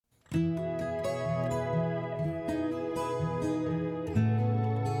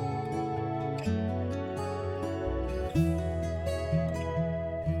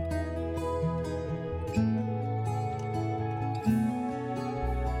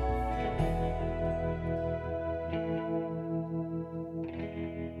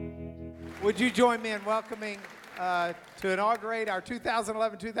Would you join me in welcoming to inaugurate our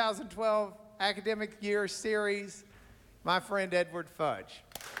 2011-2012 academic year series, my friend Edward Fudge.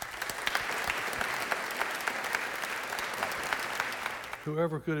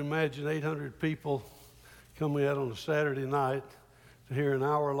 Whoever could imagine 800 people coming out on a Saturday night to hear an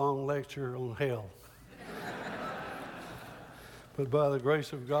hour-long lecture on hell. But by the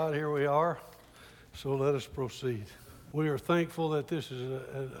grace of God, here we are, so let us proceed. We are thankful that this is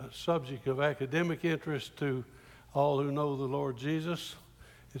a subject of academic interest to all who know the Lord Jesus.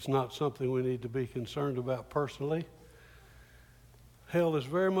 It's not something we need to be concerned about personally. Hell is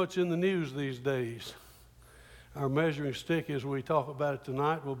very much in the news these days. Our measuring stick as we talk about it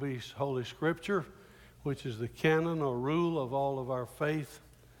tonight will be Holy Scripture, which is the canon or rule of all of our faith.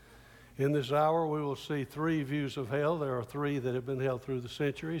 In this hour, we will see three views of hell. There are three that have been held through the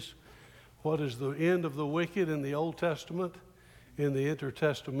centuries. What is the end of the wicked in the Old Testament, in the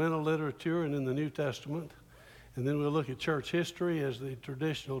intertestamental literature, and in the New Testament. And then we'll look at church history as the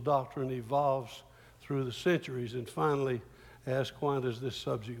traditional doctrine evolves through the centuries. And finally, ask, why does this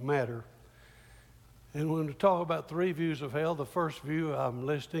subject matter? And when we talk about three views of hell, the first view I'm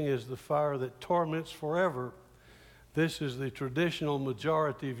listing is the fire that torments forever. This is the traditional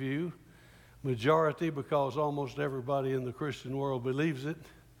majority view. Majority because almost everybody in the Christian world believes it.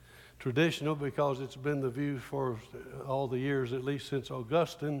 Traditional because it's been the view for all the years, at least since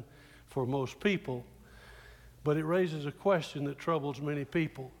Augustine, for most people. But it raises a question that troubles many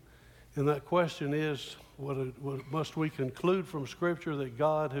people. And that question is, what must we conclude from Scripture that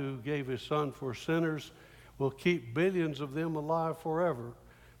God, who gave His Son for sinners, will keep billions of them alive forever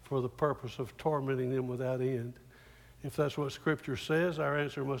for the purpose of tormenting them without end? If that's what Scripture says, our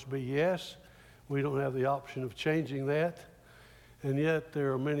answer must be yes. We don't have the option of changing that. And yet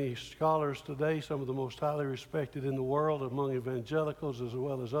there are many scholars today, some of the most highly respected in the world among evangelicals as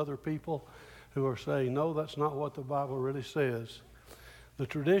well as other people, who are saying, no, that's not what the Bible really says. The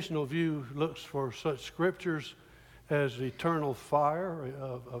traditional view looks for such scriptures as eternal fire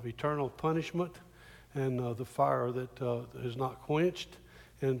of eternal punishment and the fire that is not quenched.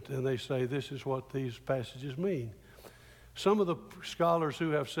 And they say this is what these passages mean. Some of the scholars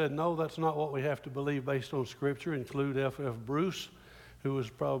who have said, no, that's not what we have to believe based on Scripture include F.F. Bruce, who was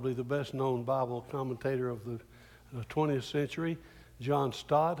probably the best-known Bible commentator of the 20th century, John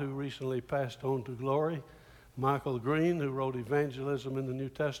Stott, who recently passed on to glory, Michael Green, who wrote Evangelism in the New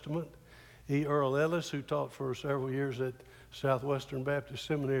Testament, E. Earl Ellis, who taught for several years at Southwestern Baptist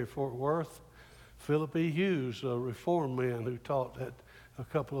Seminary, Fort Worth, Philip E. Hughes, a Reformed man who taught at a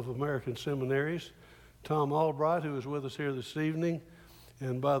couple of American seminaries, Tom Albright, who is with us here this evening.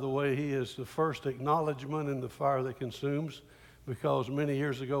 And by the way, he is the first acknowledgement in the fire that consumes, because many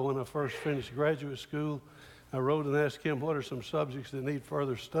years ago when I first finished graduate school, I wrote and asked him what are some subjects that need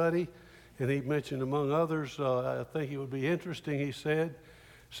further study. And he mentioned, among others, I think it would be interesting, he said,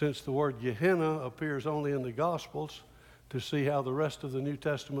 since the word Gehenna appears only in the Gospels, to see how the rest of the New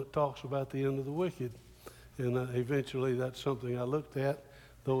Testament talks about the end of the wicked. And eventually that's something I looked at,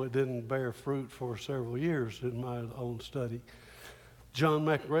 though it didn't bear fruit for several years in my own study. John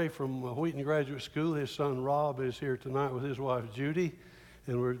McRae from Wheaton Graduate School, his son Rob is here tonight with his wife Judy,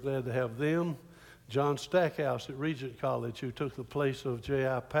 and we're glad to have them. John Stackhouse at Regent College, who took the place of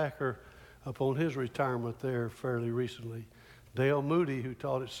J.I. Packer upon his retirement there fairly recently. Dale Moody, who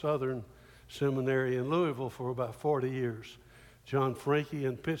taught at Southern Seminary in Louisville for about 40 years. John Franke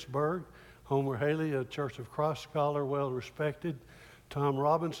in Pittsburgh. Homer Haley, a Church of Christ scholar, well respected. Tom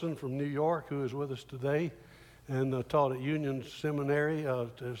Robinson from New York, who is with us today, and taught at Union Seminary,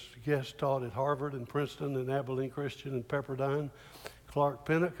 as guest taught at Harvard and Princeton and Abilene Christian and Pepperdine. Clark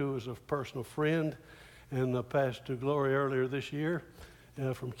Pinnock, who is a personal friend and passed to glory earlier this year.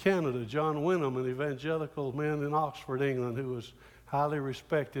 From Canada, John Wenham, an evangelical man in Oxford, England, who was highly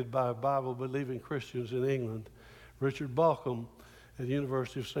respected by Bible-believing Christians in England. Richard Balcom at the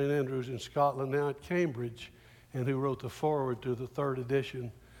University of St. Andrews in Scotland, now at Cambridge, and who wrote the foreword to the third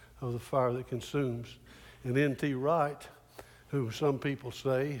edition of The Fire That Consumes. And N.T. Wright, who some people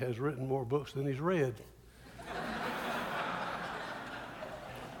say has written more books than he's read.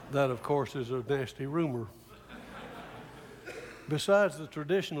 That, of course, is a nasty rumor. Besides the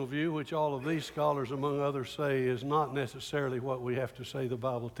traditional view, which all of these scholars, among others, say is not necessarily what we have to say the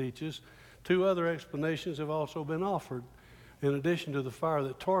Bible teaches, two other explanations have also been offered. In addition to the fire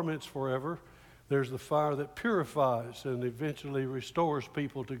that torments forever, there's the fire that purifies and eventually restores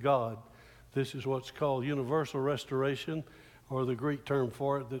people to God. This is what's called universal restoration, or the Greek term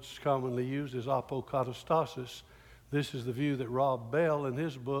for it that's commonly used is apokatastasis. This is the view that Rob Bell in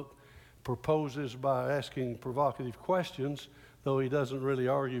his book proposes by asking provocative questions though he doesn't really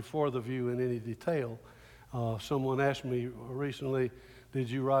argue for the view in any detail. Someone asked me recently, did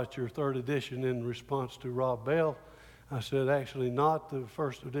you write your third edition in response to Rob Bell? I said, actually not. The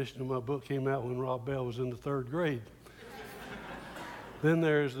first edition of my book came out when Rob Bell was in the third grade. Then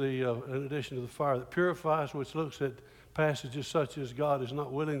there's an addition to the fire that purifies, which looks at passages such as God is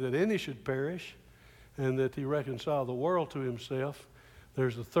not willing that any should perish and that he reconciled the world to himself.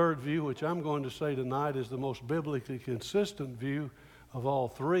 There's the third view, which I'm going to say tonight is the most biblically consistent view of all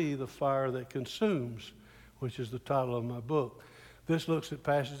three, the fire that consumes, which is the title of my book. This looks at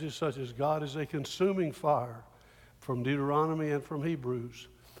passages such as God is a consuming fire from Deuteronomy and from Hebrews.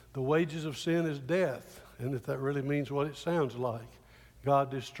 The wages of sin is death, and that really means what it sounds like. God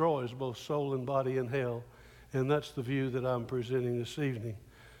destroys both soul and body in hell, and that's the view that I'm presenting this evening.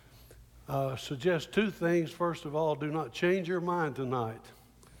 Suggest two things. First of all, do not change your mind tonight.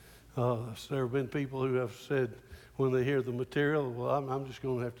 There have been people who have said when they hear the material, well, I'm just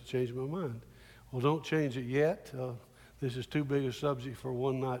going to have to change my mind. Well, don't change it yet. This is too big a subject for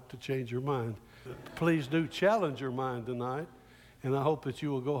one night to change your mind. Please do challenge your mind tonight, and I hope that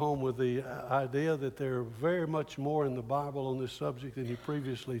you will go home with the idea that there's very much more in the Bible on this subject than you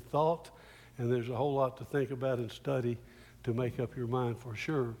previously thought, and there's a whole lot to think about and study to make up your mind for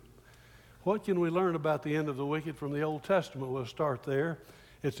sure. What can we learn about the end of the wicked from the Old Testament? We'll start there.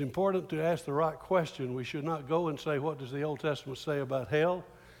 It's important to ask the right question. We should not go and say, what does the Old Testament say about hell?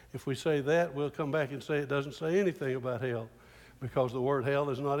 If we say that, we'll come back and say it doesn't say anything about hell, because the word hell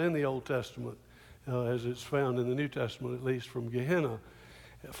is not in the Old Testament, as it's found in the New Testament, at least from Gehenna.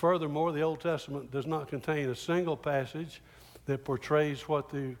 Furthermore, the Old Testament does not contain a single passage that portrays what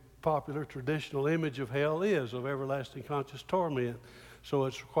the popular traditional image of hell is, of everlasting conscious torment. So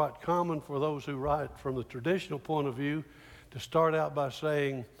it's quite common for those who write from the traditional point of view to start out by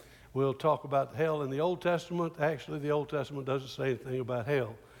saying, we'll talk about hell in the Old Testament. Actually, the Old Testament doesn't say anything about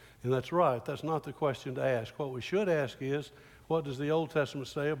hell. And that's right. That's not the question to ask. What we should ask is, what does the Old Testament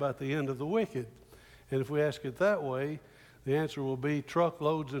say about the end of the wicked? And if we ask it that way, the answer will be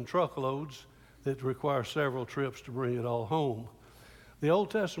truckloads and truckloads that require several trips to bring it all home. The Old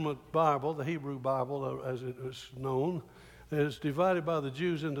Testament Bible, the Hebrew Bible as it is known, is divided by the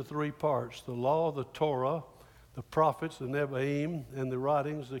Jews into three parts: the law, the Torah, the prophets, the Nevi'im, and the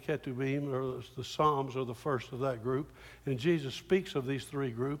writings, the Ketubim, or the Psalms, are the first of that group. And Jesus speaks of these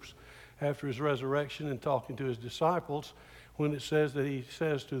three groups after his resurrection and talking to his disciples, when it says that he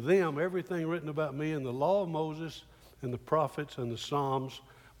says to them, everything written about me in the law of Moses and the prophets and the Psalms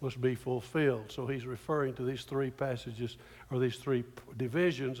must be fulfilled. So he's referring to these three passages, or these three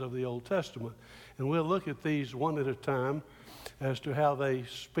divisions of the Old Testament. And we'll look at these one at a time as to how they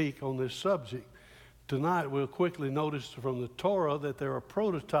speak on this subject. Tonight we'll quickly notice from the Torah that there are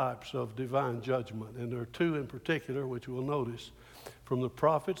prototypes of divine judgment, and there are two in particular which we'll notice. From the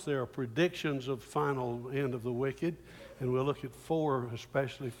prophets, there are predictions of final end of the wicked, and we'll look at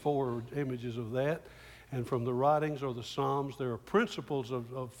especially four images of that. And from the writings or the Psalms, there are principles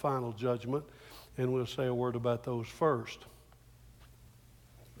of final judgment, and we'll say a word about those first.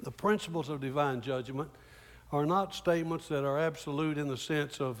 The principles of divine judgment are not statements that are absolute in the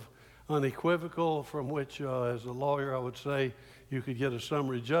sense of unequivocal, from which, as a lawyer, I would say you could get a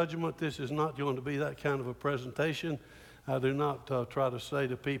summary judgment. This is not going to be that kind of a presentation. I do not try to say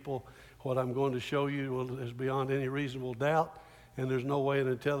to people what I'm going to show you is beyond any reasonable doubt, and there's no way an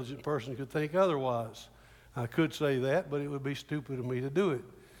intelligent person could think otherwise. I could say that, but it would be stupid of me to do it,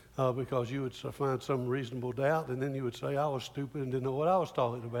 because you would find some reasonable doubt, and then you would say I was stupid and didn't know what I was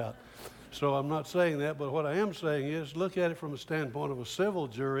talking about. So I'm not saying that, but what I am saying is look at it from the standpoint of a civil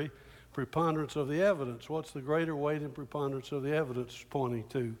jury, preponderance of the evidence. What's the greater weight in preponderance of the evidence pointing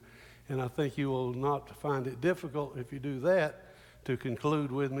to? And I think you will not find it difficult, if you do that, to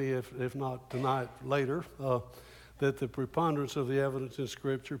conclude with me, if not tonight, later, that the preponderance of the evidence in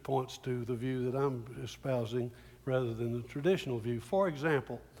Scripture points to the view that I'm espousing rather than the traditional view. For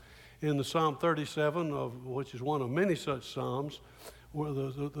example, in the Psalm 37, which is one of many such psalms, where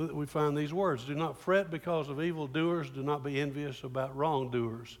we find these words: do not fret because of evildoers, do not be envious about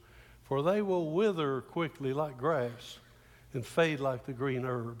wrongdoers, for they will wither quickly like grass and fade like the green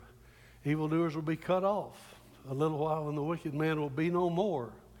herb. Evildoers will be cut off. A little while and the wicked man will be no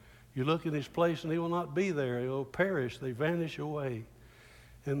more. You look in his place and he will not be there. He will perish. They vanish away.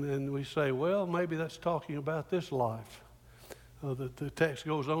 And then we say, well, maybe that's talking about this life. The text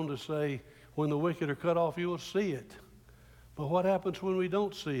goes on to say, when the wicked are cut off, you will see it. But what happens when we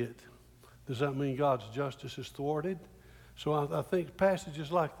don't see it? Does that mean God's justice is thwarted? So I think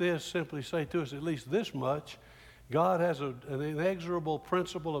passages like this simply say to us at least this much: God has an inexorable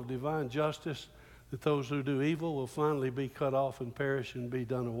principle of divine justice that those who do evil will finally be cut off and perish and be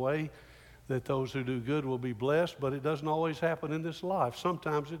done away, that those who do good will be blessed, but it doesn't always happen in this life.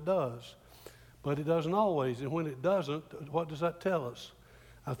 Sometimes it does, but it doesn't always. And when it doesn't, what does that tell us?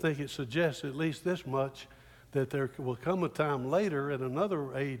 I think it suggests at least this much, that there will come a time later in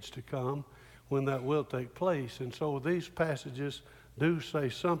another age to come when that will take place. And so these passages do say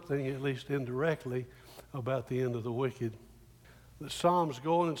something, at least indirectly, about the end of the wicked. The Psalms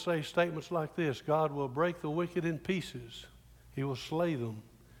go on and say statements like this: God will break the wicked in pieces. He will slay them,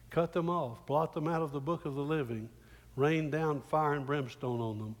 cut them off, blot them out of the book of the living, rain down fire and brimstone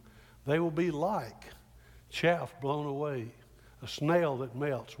on them. They will be like chaff blown away, a snail that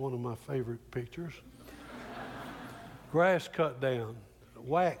melts, one of my favorite pictures, grass cut down,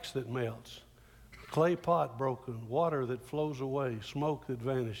 wax that melts, clay pot broken, water that flows away, smoke that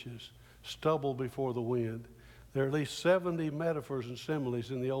vanishes, stubble before the wind. There are at least 70 metaphors and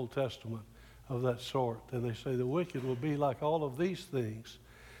similes in the Old Testament of that sort. And they say the wicked will be like all of these things.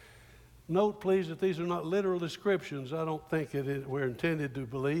 Note, please, that these are not literal descriptions. I don't think we're intended to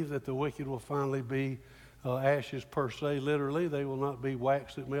believe that the wicked will finally be ashes per se, literally. They will not be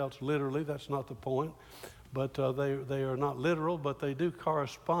wax that melts, literally. That's not the point. But they are not literal, but they do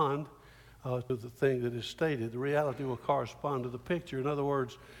correspond to the thing that is stated. The reality will correspond to the picture. In other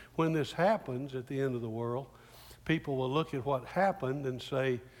words, when this happens at the end of the world, people will look at what happened and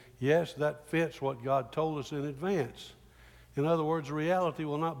say, yes, that fits what God told us in advance. In other words, reality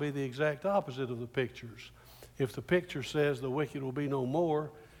will not be the exact opposite of the pictures. If the picture says the wicked will be no more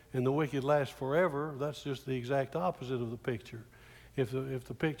and the wicked last forever, that's just the exact opposite of the picture. If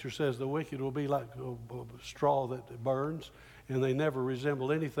the picture says the wicked will be like straw that burns and they never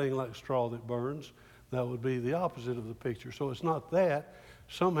resemble anything like straw that burns, that would be the opposite of the picture. So it's not that.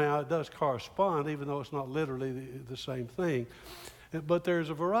 Somehow it does correspond, even though it's not literally the same thing. But there's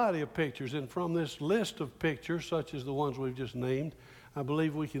a variety of pictures, and from this list of pictures, such as the ones we've just named, I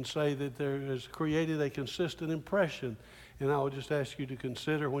believe we can say that there is created a consistent impression. And I would just ask you to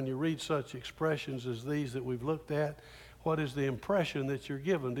consider, when you read such expressions as these that we've looked at, what is the impression that you're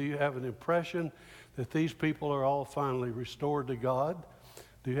given? Do you have an impression that these people are all finally restored to God?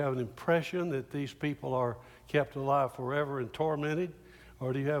 Do you have an impression that these people are kept alive forever and tormented?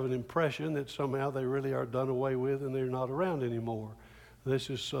 Or do you have an impression that somehow they really are done away with and they're not around anymore?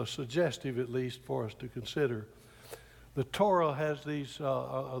 This is suggestive, at least, for us to consider. The Torah has these,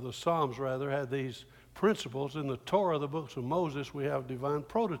 the Psalms rather, had these principles. In the Torah, the books of Moses, we have divine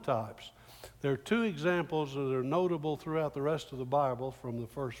prototypes. There are two examples that are notable throughout the rest of the Bible, from the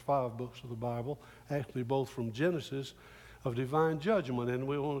first 5 books of the Bible, actually both from Genesis, of divine judgment. And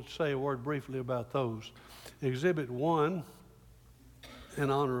we want to say a word briefly about those. Exhibit 1, in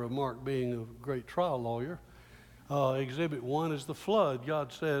honor of Mark being a great trial lawyer, Exhibit 1 is the flood.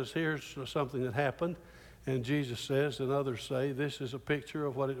 God says, here's something that happened. And Jesus says, and others say, this is a picture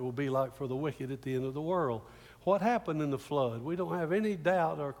of what it will be like for the wicked at the end of the world. What happened in the flood? We don't have any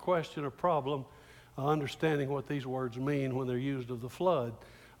doubt or question or problem understanding what these words mean when they're used of the flood.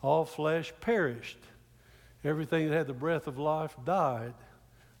 All flesh perished. Everything that had the breath of life died.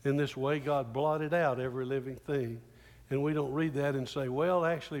 In this way, God blotted out every living thing. And we don't read that and say, well,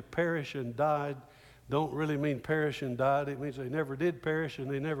 actually perish and died don't really mean perish and died. It means they never did perish and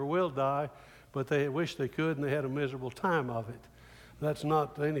they never will die, but they wish they could and they had a miserable time of it. That's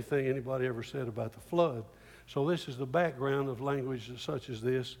not anything anybody ever said about the flood. So this is the background of language such as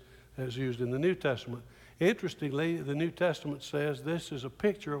this as used in the New Testament. Interestingly, the New Testament says this is a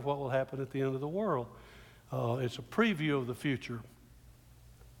picture of what will happen at the end of the world. It's a preview of the future.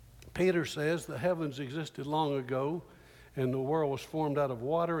 Peter says the heavens existed long ago, and the world was formed out of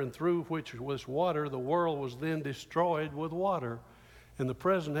water, and through which was water, the world was then destroyed with water. And the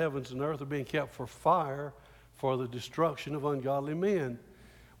present heavens and earth are being kept for fire, for the destruction of ungodly men.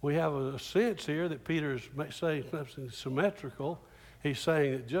 We have a sense here that Peter is saying something symmetrical. He's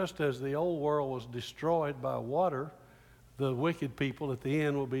saying that just as the old world was destroyed by water, the wicked people at the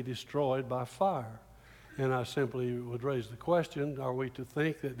end will be destroyed by fire. And I simply would raise the question, are we to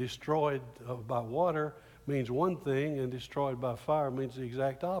think that destroyed by water means one thing and destroyed by fire means the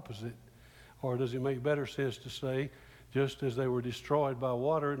exact opposite? Or does it make better sense to say, just as they were destroyed by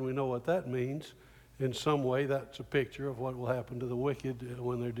water, and we know what that means, in some way that's a picture of what will happen to the wicked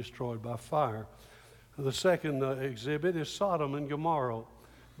when they're destroyed by fire. The second exhibit is Sodom and Gomorrah.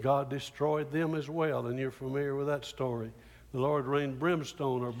 God destroyed them as well, and you're familiar with that story. The Lord rained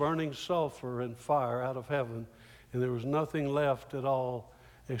brimstone or burning sulfur and fire out of heaven, and there was nothing left at all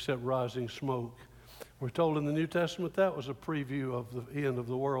except rising smoke. We're told in the New Testament that was a preview of the end of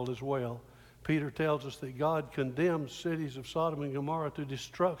the world as well. Peter tells us that God condemned cities of Sodom and Gomorrah to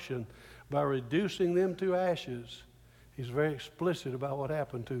destruction by reducing them to ashes. He's very explicit about what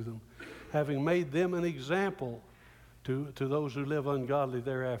happened to them, having made them an example to those who live ungodly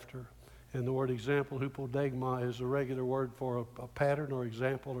thereafter. And the word example, hupodegma, is a regular word for a pattern or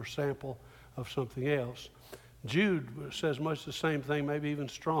example or sample of something else. Jude says much the same thing, maybe even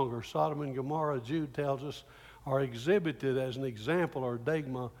stronger. Sodom and Gomorrah, Jude tells us, are exhibited as an example or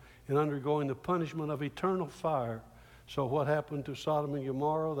degma in undergoing the punishment of eternal fire. So what happened to Sodom and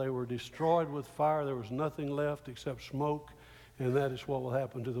Gomorrah? They were destroyed with fire. There was nothing left except smoke, and that is what will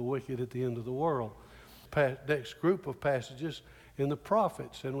happen to the wicked at the end of the world. Next group of passages in the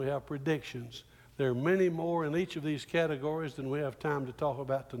prophets, and we have predictions. There are many more in each of these categories than we have time to talk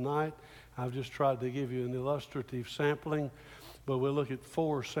about tonight. I've just tried to give you an illustrative sampling, but we'll look at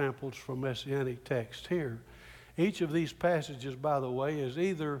 4 samples from Messianic text here. Each of these passages, by the way, is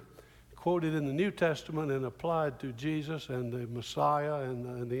either quoted in the New Testament and applied to Jesus and the Messiah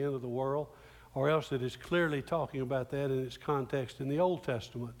and the end of the world, or else it is clearly talking about that in its context in the Old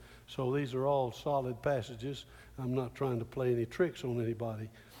Testament. So these are all solid passages. I'm not trying to play any tricks on anybody.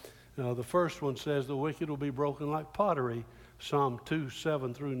 The first one says the wicked will be broken like pottery. Psalm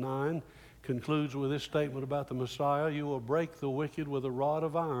 2:7-9 concludes with this statement about the Messiah: you will break the wicked with a rod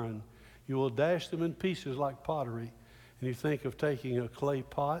of iron. You will dash them in pieces like pottery. And you think of taking a clay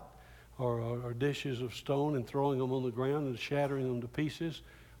pot or dishes of stone and throwing them on the ground and shattering them to pieces.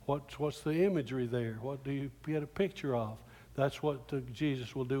 What's the imagery there? What do you get a picture of? That's what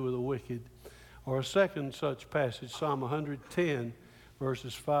Jesus will do with the wicked. Or a second such passage, Psalm 110,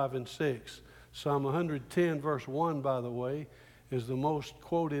 verses 5 and 6. Psalm 110, verse 1, by the way, is the most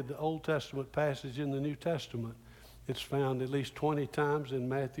quoted Old Testament passage in the New Testament. It's found at least 20 times in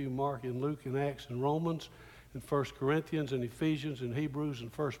Matthew, Mark, and Luke, and Acts, and Romans, in 1 Corinthians, and Ephesians, and Hebrews,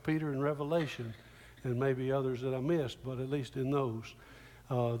 and 1 Peter, and Revelation, and maybe others that I missed, but at least in those.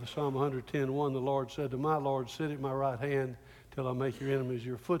 The Psalm 110:1, the Lord said to my Lord, sit at my right hand till I make your enemies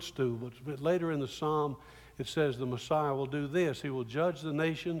your footstool. But a bit later in the Psalm, it says the Messiah will do this. He will judge the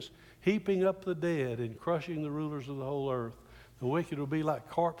nations, heaping up the dead and crushing the rulers of the whole earth. The wicked will be like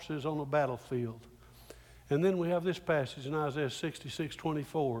corpses on a battlefield. And then we have this passage in Isaiah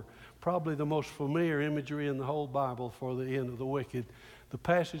 66:24, probably the most familiar imagery in the whole Bible for the end of the wicked. The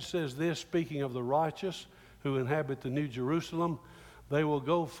passage says this, speaking of the righteous who inhabit the New Jerusalem: they will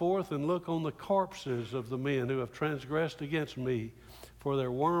go forth and look on the corpses of the men who have transgressed against me, for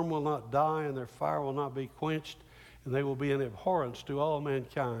their worm will not die and their fire will not be quenched, and they will be an abhorrence to all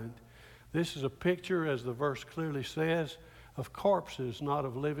mankind. This is a picture, as the verse clearly says, of corpses, not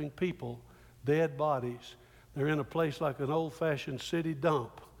of living people, dead bodies. They're in a place like an old-fashioned city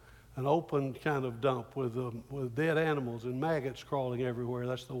dump, an open kind of dump with dead animals and maggots crawling everywhere.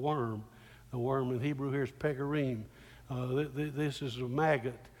 That's the worm. The worm in Hebrew here is pegarim. This is a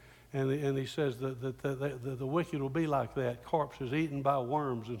maggot. And he says that the wicked will be like that, corpses eaten by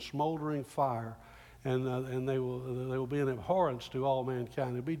worms and smoldering fire. And they will be an abhorrence to all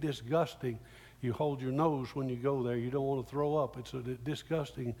mankind. It'll be disgusting. You hold your nose when you go there. You don't want to throw up. It's a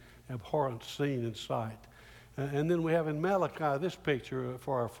disgusting, abhorrent scene in sight. And then we have in Malachi this picture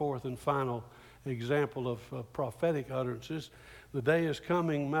for our fourth and final example of prophetic utterances. The day is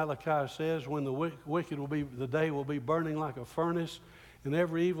coming, Malachi says, when the wicked the day will be burning like a furnace, and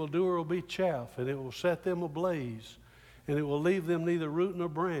every evildoer will be chaff, and it will set them ablaze, and it will leave them neither root nor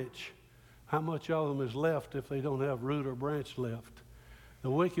branch. How much of them is left if they don't have root or branch left?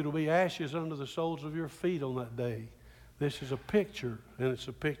 The wicked will be ashes under the soles of your feet on that day. This is a picture, and it's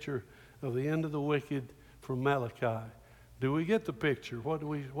a picture of the end of the wicked from Malachi. Do we get the picture? What do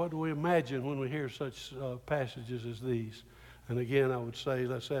we imagine when we hear such passages as these? And again, I would say,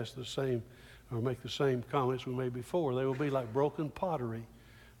 let's ask the same, or make the same comments we made before. They will be like broken pottery,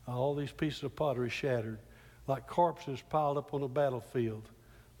 all these pieces of pottery shattered, like corpses piled up on a battlefield.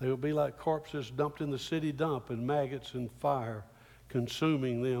 They will be like corpses dumped in the city dump, and maggots and fire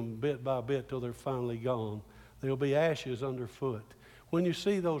consuming them bit by bit till they're finally gone. They will be ashes underfoot. When you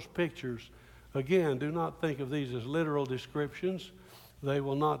see those pictures, again, do not think of these as literal descriptions. They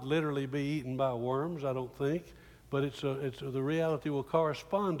will not literally be eaten by worms, I don't think. But the reality will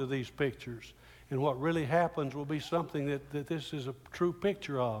correspond to these pictures. And what really happens will be something that this is a true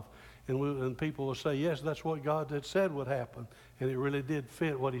picture of. And people will say, yes, that's what God had said would happen. And it really did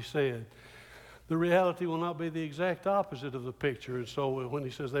fit what he said. The reality will not be the exact opposite of the picture. And so when he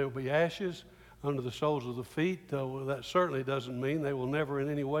says they will be ashes under the soles of the feet, that certainly doesn't mean they will never in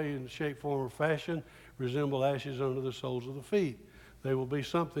any way, in shape, form, or fashion resemble ashes under the soles of the feet. They will be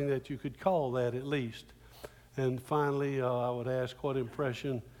something that you could call that at least. And finally, I would ask, what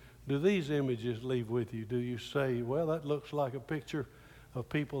impression do these images leave with you? Do you say, well, that looks like a picture of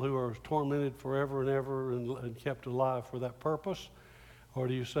people who are tormented forever and ever and kept alive for that purpose? Or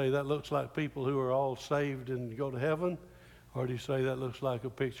do you say that looks like people who are all saved and go to heaven? Or do you say that looks like a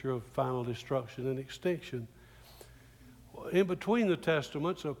picture of final destruction and extinction? In between the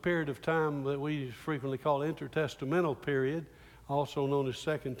testaments, a period of time that we frequently call intertestamental period, also known as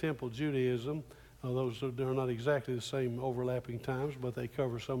Second Temple Judaism. Those are not exactly the same overlapping times, but they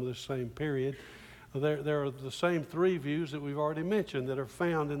cover some of the same period. There are the same three views that we've already mentioned that are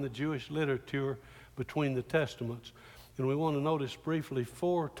found in the Jewish literature between the testaments. And we want to notice briefly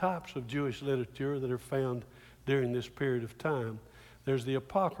four types of Jewish literature that are found during this period of time. There's the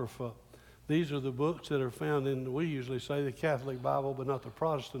Apocrypha. These are the books that are found in, we usually say, the Catholic Bible, but not the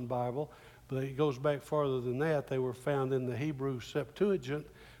Protestant Bible. But it goes back farther than that. They were found in the Hebrew Septuagint,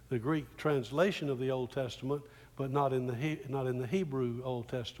 the Greek translation of the Old Testament, but not in the Hebrew Old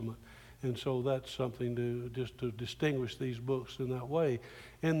Testament. And so that's something to distinguish these books in that way.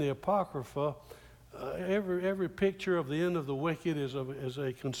 In the Apocrypha, every picture of the end of the wicked is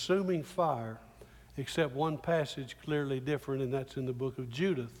a consuming fire, except one passage clearly different, and that's in the book of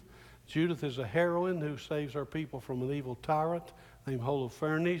Judith. Judith is a heroine who saves her people from an evil tyrant named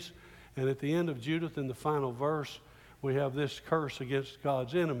Holofernes. And at the end of Judith, in the final verse, we have this curse against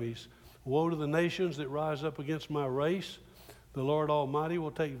God's enemies. Woe to the nations that rise up against my race. The Lord Almighty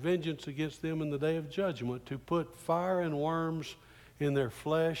will take vengeance against them in the day of judgment, to put fire and worms in their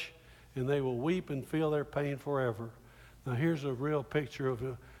flesh, and they will weep and feel their pain forever. Now here's a real picture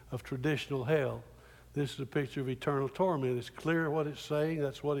of traditional hell. This is a picture of eternal torment. It's clear what it's saying.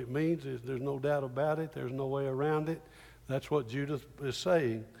 That's what it means. There's no doubt about it. There's no way around it. That's what Judith is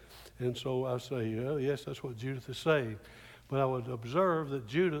saying. And so I say, well, yes, that's what Judith is saying. But I would observe that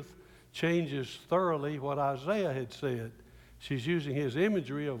Judith changes thoroughly what Isaiah had said. She's using his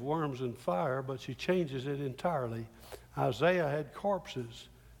imagery of worms and fire, but she changes it entirely. Isaiah had corpses.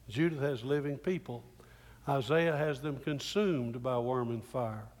 Judith has living people. Isaiah has them consumed by worm and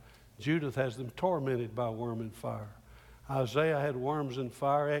fire. Judith has them tormented by worm and fire. Isaiah had worms and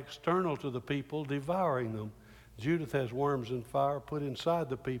fire external to the people, devouring them. Judith has worms and fire put inside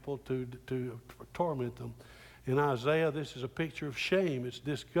the people to torment them. In Isaiah, this is a picture of shame. It's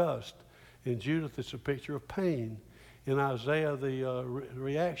disgust. In Judith, it's a picture of pain. In Isaiah, the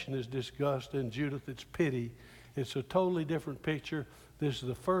reaction is disgust. In Judith, it's pity. It's a totally different picture. This is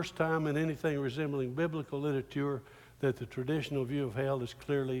the first time in anything resembling biblical literature that the traditional view of hell is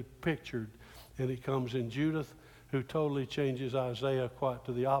clearly pictured. And it comes in Judith, who totally changes Isaiah quite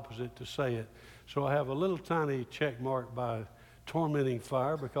to the opposite to say it. So I have a little tiny check mark by tormenting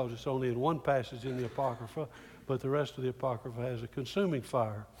fire, because it's only in one passage in the Apocrypha, but the rest of the Apocrypha has a consuming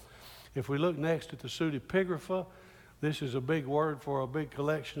fire. If we look next at the Pseudepigrapha, this is a big word for a big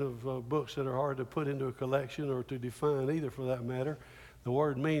collection of books that are hard to put into a collection or to define either, for that matter. The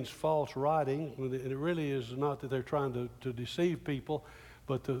word means false writing, and it really is not that they're trying to deceive people,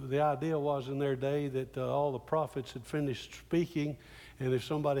 but the idea was in their day that all the prophets had finished speaking, and if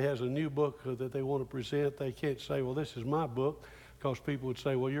somebody has a new book that they want to present, they can't say, well, this is my book, because people would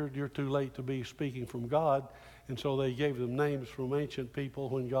say, well, you're too late to be speaking from God. And so they gave them names from ancient people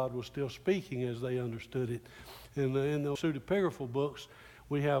when God was still speaking as they understood it. And in the pseudepigraphal books,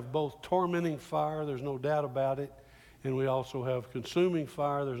 we have both tormenting fire, there's no doubt about it, and we also have consuming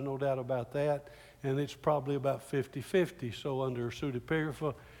fire, there's no doubt about that, and it's probably about 50-50. So under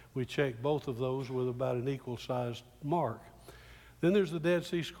pseudepigrapha, we check both of those with about an equal-sized mark. Then there's the Dead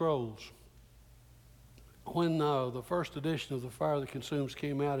Sea Scrolls. When the first edition of The Fire That Consumes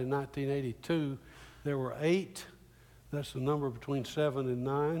came out in 1982, there were 8, that's the number between 7 and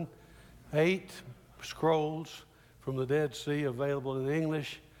 9, 8 scrolls from the Dead Sea available in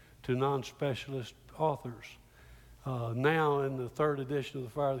English to non-specialist authors. Now in the third edition of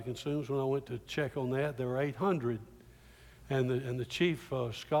The Fire That Consumes, when I went to check on that, there were 800. And the chief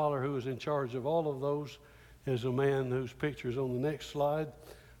scholar who was in charge of all of those is a man whose picture is on the next slide,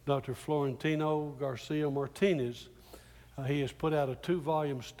 Dr. Florentino Garcia Martinez. He has put out a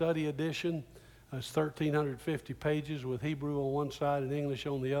 2-volume study edition. It's 1,350 pages with Hebrew on one side and English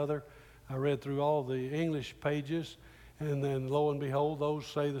on the other. I read through all the English pages, and then lo and behold, those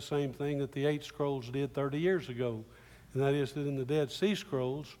say the same thing that the 8 scrolls did 30 years ago. And that is that in the Dead Sea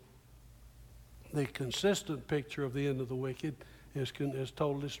Scrolls, the consistent picture of the end of the wicked is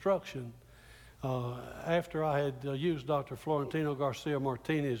total destruction. After I had used Dr. Florentino Garcia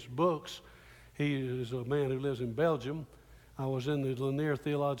Martinez's books, he is a man who lives in Belgium. I was in the Lanier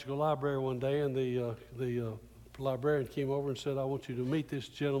Theological Library one day, and the librarian came over and said, I want you to meet this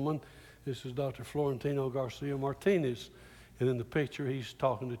gentleman. This is Dr. Florentino Garcia Martinez. And in the picture, he's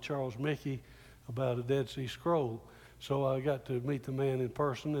talking to Charles Mickey about a Dead Sea Scroll. So I got to meet the man in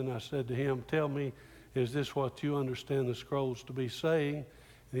person, and I said to him, tell me, is this what you understand the scrolls to be saying?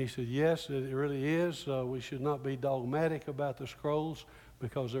 And he said, yes, it really is. We should not be dogmatic about the scrolls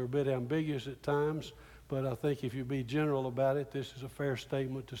because they're a bit ambiguous at times. But I think if you be general about it, this is a fair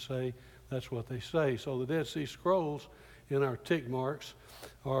statement to say that's what they say. So the Dead Sea Scrolls in our tick marks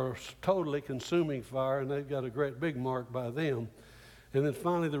are totally consuming fire, and they've got a great big mark by them. And then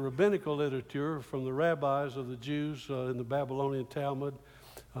finally, the rabbinical literature from the rabbis of the Jews in the Babylonian Talmud,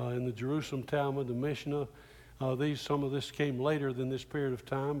 in the Jerusalem Talmud, the Mishnah. Some of this came later than this period of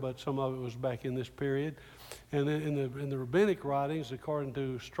time, but some of it was back in this period. And in the rabbinic writings, according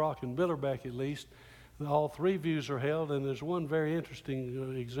to Strock and Billerbeck at least, all three views are held, and there's one very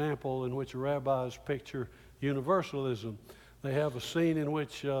interesting example in which rabbis picture universalism. They have a scene in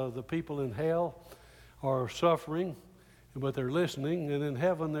which the people in hell are suffering, but they're listening, and in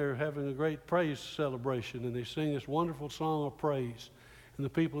heaven they're having a great praise celebration, and they sing this wonderful song of praise. And the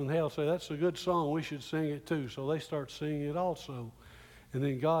people in hell say, that's a good song, we should sing it too. So they start singing it also. And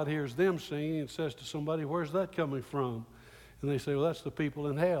then God hears them singing and says to somebody, where's that coming from? And they say, well, that's the people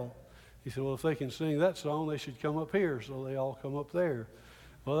in hell. He said, well, if they can sing that song, they should come up here. So they all come up there.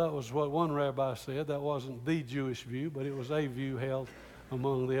 Well, that was what one rabbi said. That wasn't the Jewish view, but it was a view held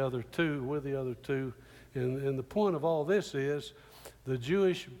among the other two, with the other two. And the point of all this is the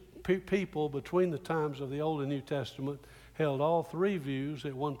Jewish people between the times of the Old and New Testament held all three views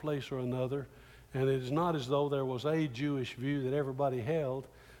at one place or another. And it is not as though there was a Jewish view that everybody held.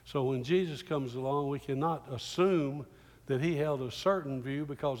 So when Jesus comes along, we cannot assume that he held a certain view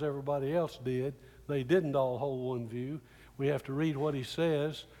because everybody else did. They didn't all hold one view. We have to read what he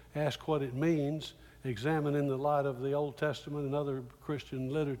says, ask what it means, examine in the light of the Old Testament and other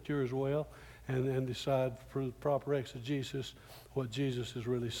Christian literature as well, and decide for the proper exegesis what Jesus is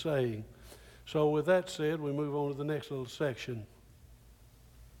really saying. So with that said, we move on to the next little section.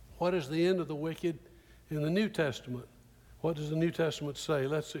 What is the end of the wicked in the New Testament? What does the New Testament say?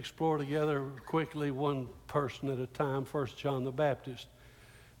 Let's explore together quickly one person at a time. First, John the Baptist.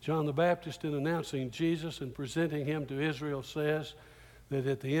 John the Baptist, in announcing Jesus and presenting him to Israel, says that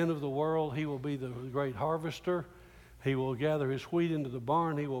at the end of the world, he will be the great harvester. He will gather his wheat into the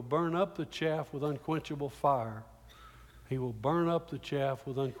barn. He will burn up the chaff with unquenchable fire. He will burn up the chaff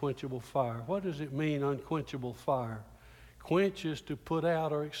with unquenchable fire. What does it mean, unquenchable fire? Quench is to put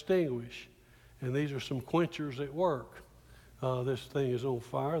out or extinguish. And these are some quenchers at work. This thing is on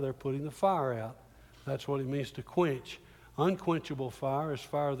fire. They're putting the fire out. That's what it means to quench. Unquenchable fire is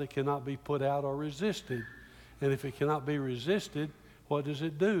fire that cannot be put out or resisted. And if it cannot be resisted, what does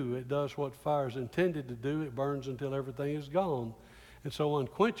it do? It does what fire is intended to do. It burns until everything is gone. And so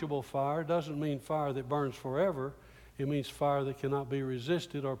unquenchable fire doesn't mean fire that burns forever. It means fire that cannot be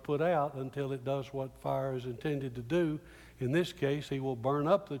resisted or put out until it does what fire is intended to do. In this case, he will burn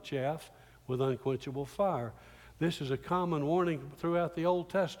up the chaff with unquenchable fire. This is a common warning throughout the Old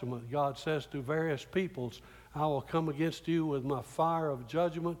Testament. God says to various peoples, I will come against you with my fire of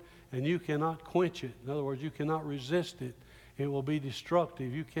judgment, and you cannot quench it. In other words, you cannot resist it. It will be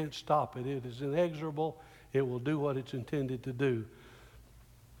destructive. You can't stop it. It is inexorable. It will do what it's intended to do.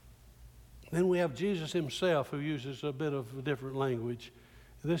 Then we have Jesus himself, who uses a bit of a different language.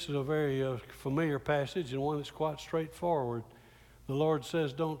 This is a very familiar passage and one that's quite straightforward. The Lord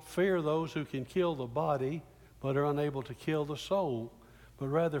says, don't fear those who can kill the body, but are unable to kill the soul, but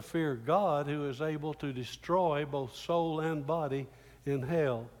rather fear God, who is able to destroy both soul and body in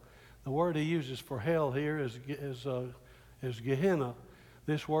hell. The word he uses for hell here is Gehenna.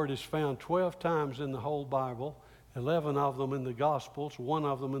 This word is found 12 times in the whole Bible, 11 of them in the Gospels, one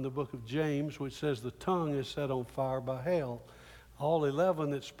of them in the book of James, which says the tongue is set on fire by hell. All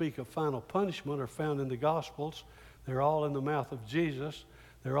 11 that speak of final punishment are found in the Gospels. They're all in the mouth of Jesus.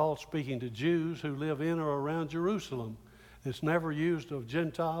 They're all speaking to Jews who live in or around Jerusalem. It's never used of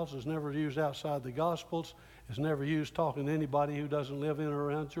Gentiles. It's never used outside the Gospels. It's never used talking to anybody who doesn't live in or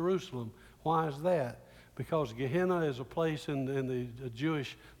around Jerusalem. Why is that? Because Gehenna is a place in the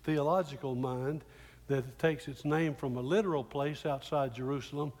Jewish theological mind that takes its name from a literal place outside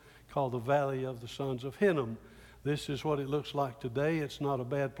Jerusalem called the Valley of the Sons of Hinnom. This is what it looks like today. It's not a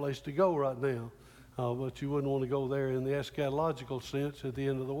bad place to go right now. But you wouldn't want to go there in the eschatological sense at the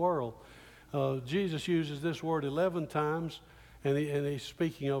end of the world. Jesus uses this word 11 times, and he's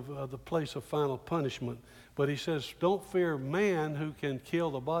speaking of the place of final punishment. But he says, don't fear man who can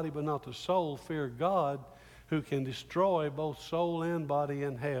kill the body but not the soul. Fear God who can destroy both soul and body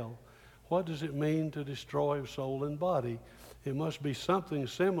in hell. What does it mean to destroy soul and body? It must be something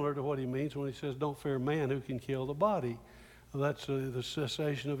similar to what he means when he says, don't fear man who can kill the body. that's the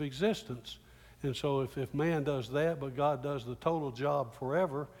cessation of existence. And so if man does that, but God does the total job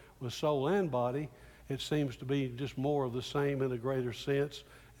forever with soul and body, it seems to be just more of the same in a greater sense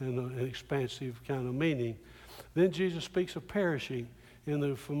and an expansive kind of meaning. Then Jesus speaks of perishing in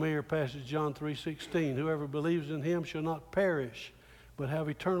the familiar passage, John 3:16. Whoever believes in him shall not perish, but have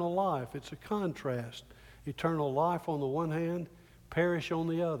eternal life. It's a contrast. Eternal life on the one hand, perish on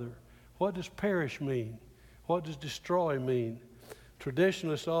the other. What does perish mean? What does destroy mean?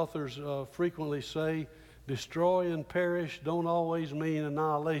 Traditionalist authors frequently say destroy and perish don't always mean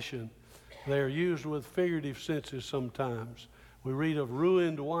annihilation. They are used with figurative senses sometimes. We read of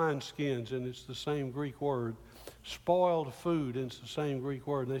ruined wineskins, and it's the same Greek word. Spoiled food, and it's the same Greek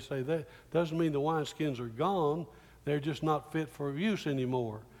word. And they say that doesn't mean the wineskins are gone. They're just not fit for use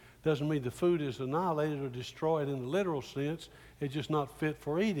anymore. Doesn't mean the food is annihilated or destroyed in the literal sense. It's just not fit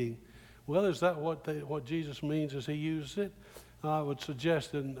for eating. Well, is that what Jesus means as he uses it? I would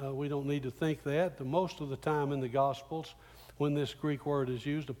suggest that we don't need to think that. Most of the time in the Gospels, when this Greek word is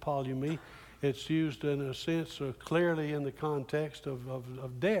used, apollumi, it's used in a sense clearly in the context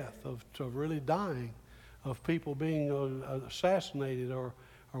of death, of really dying, of people being assassinated or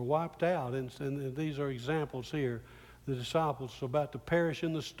wiped out. And these are examples here. The disciples are about to perish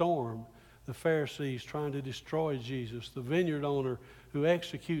in the storm. The Pharisees trying to destroy Jesus. The vineyard owner who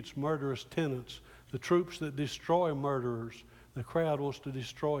executes murderous tenants. The troops that destroy murderers. The crowd wants to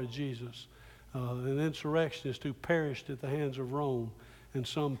destroy Jesus. An insurrectionist who perished at the hands of Rome, and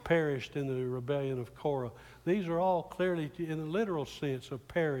some perished in the rebellion of Korah. These are all clearly, in a literal sense, of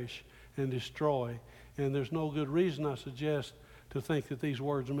perish and destroy. And there's no good reason, I suggest, to think that these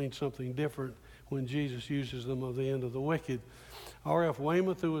words mean something different when Jesus uses them of the end of the wicked. R.F.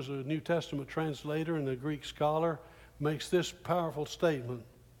 Weymouth, who was a New Testament translator and a Greek scholar, makes this powerful statement.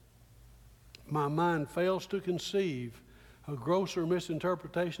 My mind fails to conceive a grosser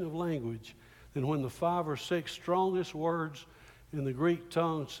misinterpretation of language than when the 5 or 6 strongest words in the Greek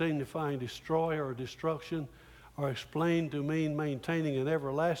tongue signifying destroy or destruction are explained to mean maintaining an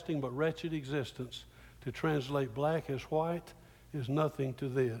everlasting but wretched existence. To translate black as white is nothing to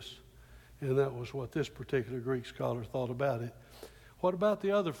this. And that was what this particular Greek scholar thought about it. What about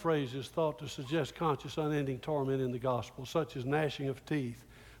the other phrases thought to suggest conscious unending torment in the gospel, such as gnashing of teeth?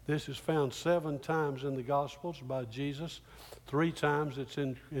 This is found 7 times in the Gospels by Jesus. 3 times it's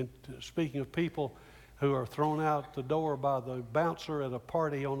in speaking of people who are thrown out the door by the bouncer at a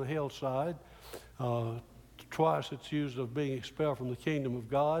party on the hillside. Twice it's used of being expelled from the kingdom of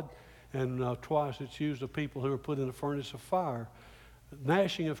God. And twice it's used of people who are put in a furnace of fire.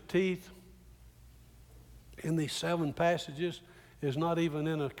 Gnashing of teeth in these 7 passages is not even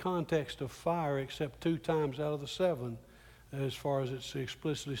in a context of fire except 2 times out of the 7. As far as it's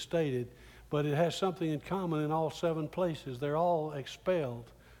explicitly stated. But it has something in common in all 7 places. They're all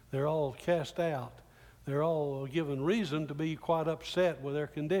expelled. They're all cast out. They're all given reason to be quite upset with their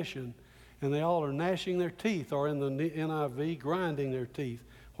condition. And they all are gnashing their teeth, or in the NIV, grinding their teeth.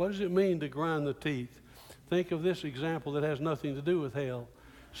 What does it mean to grind the teeth? Think of this example that has nothing to do with hell.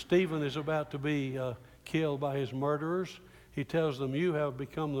 Stephen is about to be killed by his murderers. He tells them, you have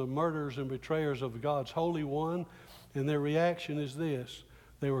become the murderers and betrayers of God's Holy One. And their reaction is this.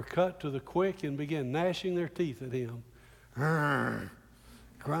 They were cut to the quick and began gnashing their teeth at him.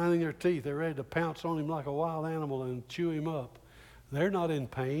 Grinding their teeth. They're ready to pounce on him like a wild animal and chew him up. They're not in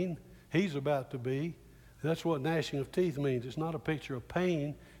pain. He's about to be. That's what gnashing of teeth means. It's not a picture of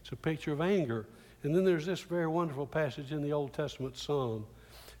pain. It's a picture of anger. And then there's this very wonderful passage in the Old Testament Psalm.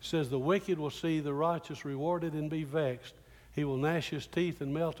 It says, the wicked will see the righteous rewarded and be vexed. He will gnash his teeth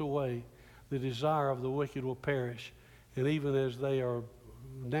and melt away. The desire of the wicked will perish. And even as they are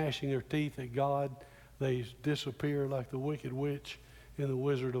gnashing their teeth at God, they disappear like the wicked witch in the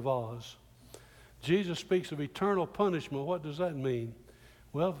Wizard of Oz. Jesus speaks of eternal punishment. What does that mean?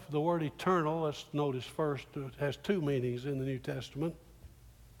 Well, the word eternal, let's notice first, it has 2 meanings in the New Testament.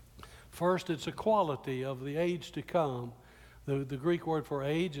 First, it's a quality of the age to come. The Greek word for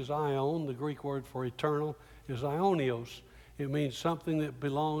age is aion. The Greek word for eternal is aionios. It means something that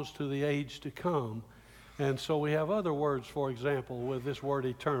belongs to the age to come. And so we have other words, for example, with this word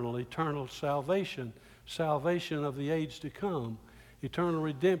eternal. Eternal salvation, salvation of the age to come. Eternal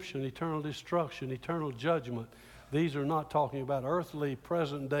redemption, eternal destruction, eternal judgment. These are not talking about earthly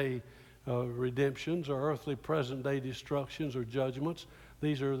present-day redemptions or earthly present-day destructions or judgments.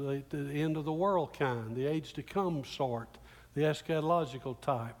 These are the end of the world kind, the age to come sort, the eschatological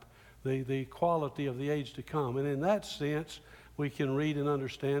type, the quality of the age to come. And in that sense, we can read and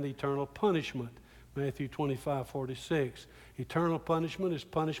understand eternal punishment. Matthew 25:46. Eternal punishment is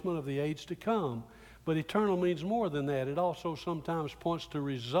punishment of the age to come. But eternal means more than that. It also sometimes points to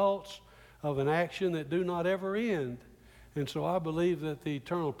results of an action that do not ever end. And so I believe that the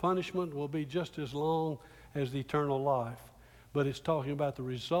eternal punishment will be just as long as the eternal life. But it's talking about the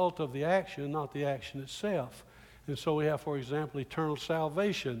result of the action, not the action itself. And so we have, for example, eternal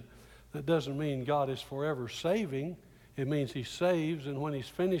salvation. That doesn't mean God is forever saving. It means He saves, and when He's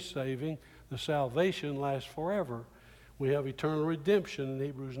finished saving, the salvation lasts forever. We have eternal redemption in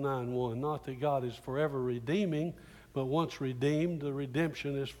Hebrews 9:1. Not that God is forever redeeming, but once redeemed, the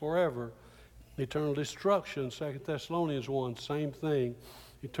redemption is forever. Eternal destruction, 2 Thessalonians 1, same thing.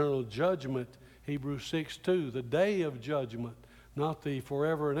 Eternal judgment, Hebrews 6:2, the day of judgment, not the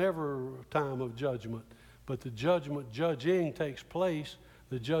forever and ever time of judgment, but the judging takes place.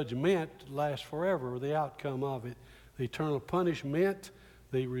 The judgment lasts forever, the outcome of it. The eternal punishment,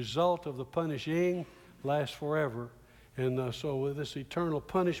 the result of the punishing, lasts forever. And so this eternal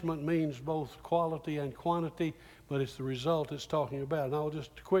punishment means both quality and quantity, but it's the result it's talking about. And I'll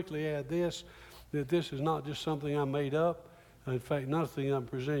just quickly add this, that this is not just something I made up. In fact, nothing I'm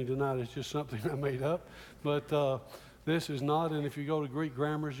presenting tonight is just something I made up. But this is not, and if you go to Greek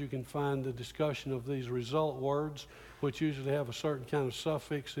grammars, you can find the discussion of these result words, which usually have a certain kind of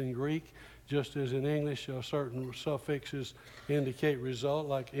suffix in Greek, just as in English, certain suffixes indicate result,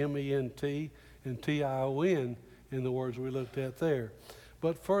 like ment and tion in the words we looked at there.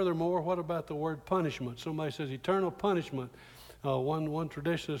 But furthermore, what about the word punishment? Somebody says eternal punishment. One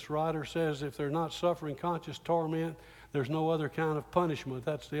traditionalist writer says if they're not suffering conscious torment, there's no other kind of punishment.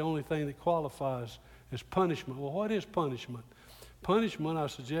 That's the only thing that qualifies as punishment. Well, what is punishment? Punishment, I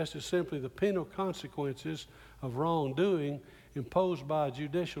suggest, is simply the penal consequences of wrongdoing imposed by a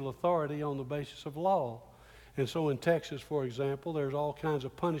judicial authority on the basis of law. And so in Texas, for example, there's all kinds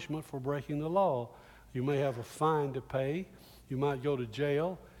of punishment for breaking the law. You may have a fine to pay. You might go to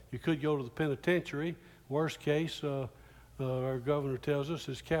jail. You could go to the penitentiary. Worst case, our governor tells us,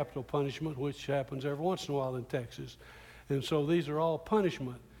 is capital punishment, which happens every once in a while in Texas. And so these are all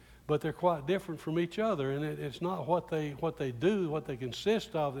punishment, but they're quite different from each other. And it's not what they do, what they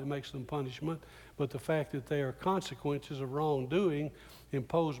consist of that makes them punishment, but the fact that they are consequences of wrongdoing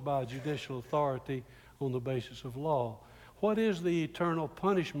imposed by judicial authority on the basis of law. What is the eternal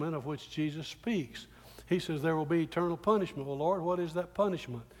punishment of which Jesus speaks? He says there will be eternal punishment. Well, Lord, what is that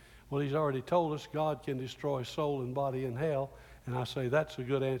punishment? Well, He's already told us God can destroy soul and body in hell. And I say that's a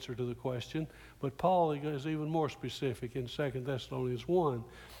good answer to the question. But Paul is even more specific in 2 Thessalonians 1.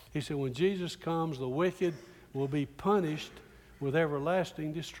 He said when Jesus comes, the wicked will be punished with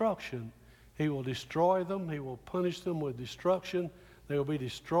everlasting destruction. He will destroy them. He will punish them with destruction. They will be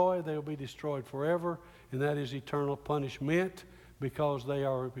destroyed. They will be destroyed forever. And that is eternal punishment because they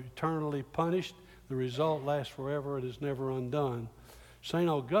are eternally punished. The result lasts forever. It is never undone. St.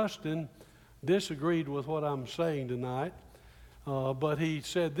 Augustine disagreed with what I'm saying tonight, but he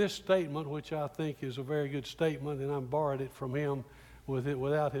said this statement, which I think is a very good statement, and I borrowed it from him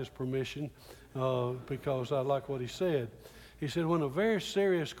without his permission because I like what he said. He said, when a very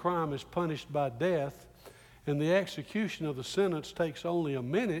serious crime is punished by death and the execution of the sentence takes only a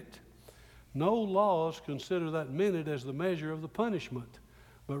minute, no laws consider that minute as the measure of the punishment,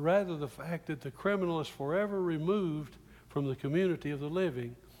 but rather the fact that the criminal is forever removed from the community of the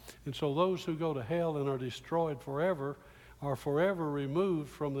living. And so those who go to hell and are destroyed forever are forever removed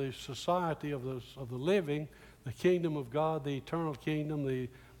from the society of the living, the kingdom of God, the eternal kingdom, the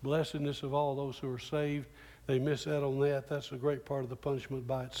blessedness of all those who are saved. They miss out on that. That's a great part of the punishment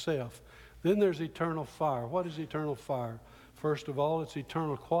by itself. Then there's eternal fire. What is eternal fire? First of all, it's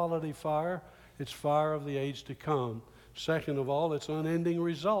eternal quality fire. It's fire of the age to come. Second of all, it's unending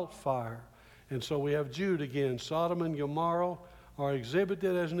result fire. And so we have Jude again. Sodom and Gomorrah are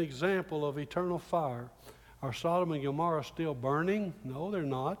exhibited as an example of eternal fire. Are Sodom and Gomorrah still burning? No, they're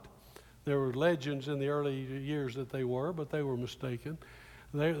not. There were legends in the early years that they were, but they were mistaken.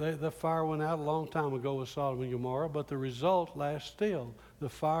 The fire went out a long time ago with Sodom and Gomorrah, but the result lasts still. The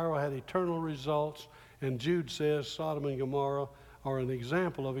fire had eternal results, and Jude says Sodom and Gomorrah are an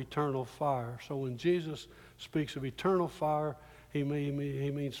example of eternal fire. So when Jesus speaks of eternal fire, he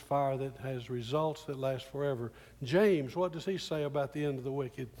means fire that has results that last forever. James, what does he say about the end of the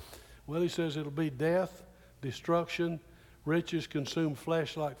wicked? Well, he says it'll be death, destruction, riches consume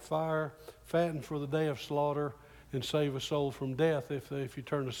flesh like fire, fatten for the day of slaughter, and save a soul from death if you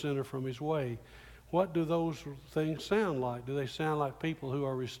turn a sinner from his way. What do those things sound like? Do they sound like people who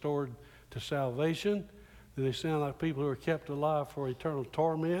are restored to salvation? Do they sound like people who are kept alive for eternal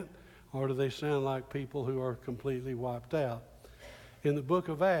torment? Or do they sound like people who are completely wiped out? In the book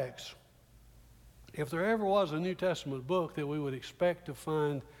of Acts, if there ever was a New Testament book that we would expect to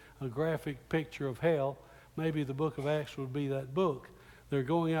find a graphic picture of hell, maybe the book of Acts would be that book. They're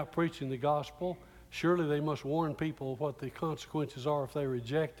going out preaching the gospel. Surely they must warn people what the consequences are if they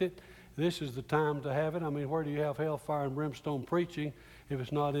reject it. This is the time to have it. I mean, where do you have hellfire and brimstone preaching if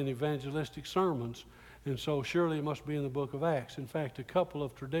it's not in evangelistic sermons? And so surely it must be in the book of Acts. In fact, a couple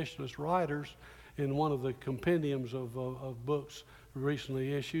of traditionalist writers in one of the compendiums of books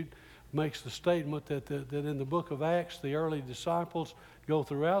recently issued makes the statement that in the book of Acts, the early disciples go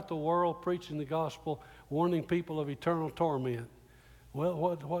throughout the world preaching the gospel, warning people of eternal torment. Well,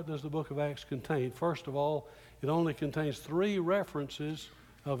 what does the book of Acts contain? First of all, it only contains 3 references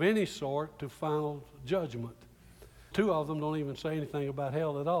of any sort to final judgment. 2 of them don't even say anything about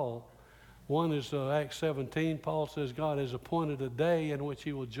hell at all. One is Acts 17. Paul says God has appointed a day in which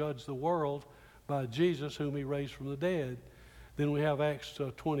he will judge the world by Jesus, whom he raised from the dead. Then we have Acts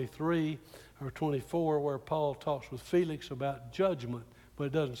 23 or 24, where Paul talks with Felix about judgment, but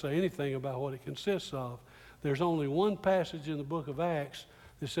it doesn't say anything about what it consists of. There's only one passage in the book of Acts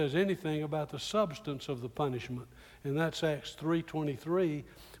that says anything about the substance of the punishment, and that's Acts 3:23,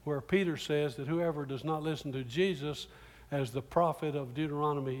 where Peter says that whoever does not listen to Jesus as the prophet of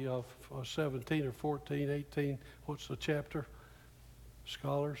Deuteronomy of 17 or 14, 18, what's the chapter?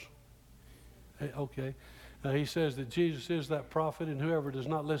 Scholars? Okay. He says that Jesus is that prophet, and whoever does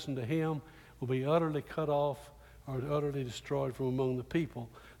not listen to him will be utterly cut off or utterly destroyed from among the people.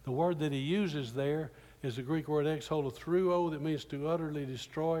 The word that he uses there is the Greek word exholotruo, that means to utterly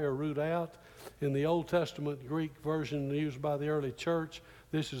destroy or root out. In the Old Testament Greek version used by the early church,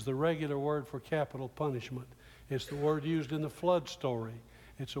 this is the regular word for capital punishment. It's the word used in the flood story.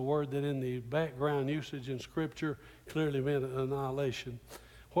 It's a word that in the background usage in Scripture clearly meant annihilation.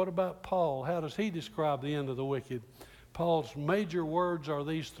 What about Paul? How does he describe the end of the wicked? Paul's major words are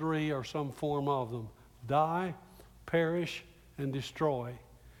these 3 or some form of them: die, perish, and destroy.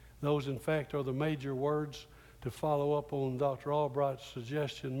 Those, in fact, are the major words to follow up on Dr. Albright's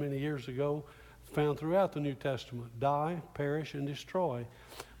suggestion many years ago, found throughout the New Testament: die, perish, and destroy.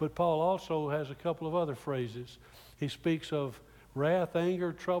 But Paul also has a couple of other phrases. He speaks of wrath,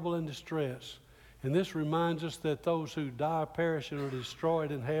 anger, trouble, and distress. And this reminds us that those who die, perish, and are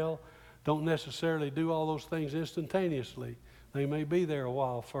destroyed in hell don't necessarily do all those things instantaneously. They may be there a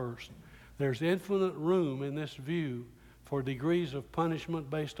while first. There's infinite room in this view for degrees of punishment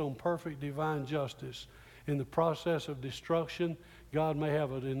based on perfect divine justice. In the process of destruction, God may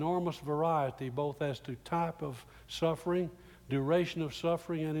have an enormous variety both as to type of suffering, duration of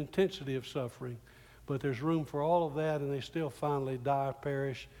suffering, and intensity of suffering. But there's room for all of that, and they still finally die,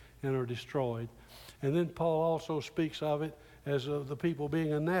 perish, and are destroyed. And then Paul also speaks of it as the people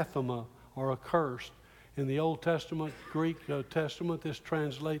being anathema or accursed. In the Old Testament, Greek Testament, this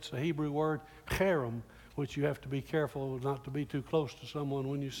translates a Hebrew word, cherem, which you have to be careful not to be too close to someone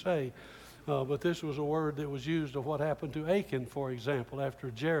when you say. But this was a word that was used of what happened to Achan, for example,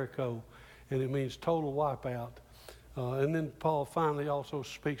 after Jericho, and it means total wipeout. And then Paul finally also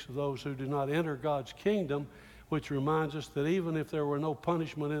speaks of those who do not enter God's kingdom, which reminds us that even if there were no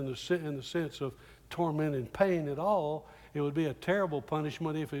punishment in the sense of torment and pain at all, it would be a terrible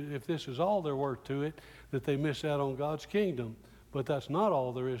punishment if this is all there were to it, that they miss out on God's kingdom. But that's not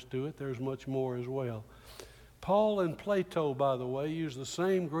all there is to it. There's much more as well. Paul and Plato, by the way, use the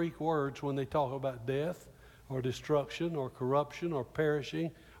same Greek words when they talk about death or destruction or corruption or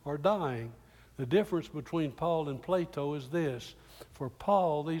perishing or dying. The difference between Paul and Plato is this. For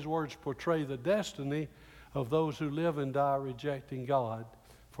Paul, these words portray the destiny of those who live and die rejecting God.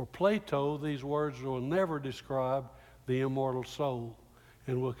 For Plato, these words will never describe the immortal soul.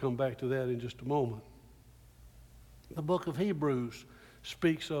 And we'll come back to that in just a moment. The book of Hebrews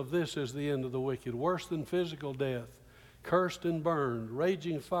speaks of this as the end of the wicked: worse than physical death, cursed and burned,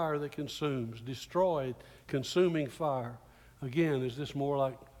 raging fire that consumes, destroyed, consuming fire. Again, is this more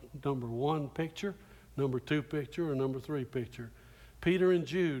like number 1 picture, number 2 picture, or number 3 picture? Peter and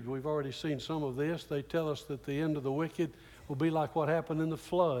Jude, we've already seen some of this. They tell us that the end of the wicked will be like what happened in the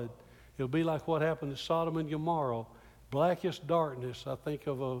flood. It'll be like what happened to Sodom and Gomorrah. Blackest darkness. I think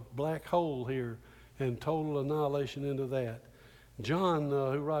of a black hole here and total annihilation into that. John,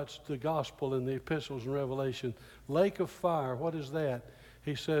 who writes the gospel in the epistles and Revelation, lake of fire, what is that?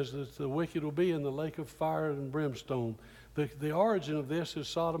 He says that the wicked will be in the lake of fire and brimstone. The origin of this is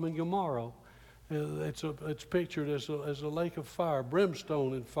Sodom and Gomorrah. It's pictured as a lake of fire,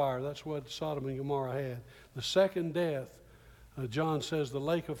 brimstone and fire. That's what Sodom and Gomorrah had. The second death, John says the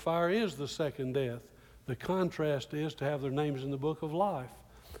lake of fire is the second death. The contrast is to have their names in the book of life.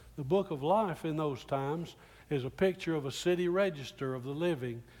 The book of life in those times is a picture of a city register of the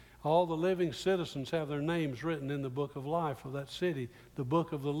living. All the living citizens have their names written in the book of life of that city, the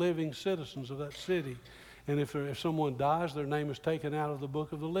book of the living citizens of that city. And if someone dies, their name is taken out of the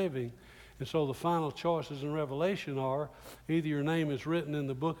book of the living. And so the final choices in Revelation are either your name is written in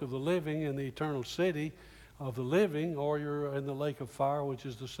the book of the living in the eternal city of the living, or you're in the lake of fire, which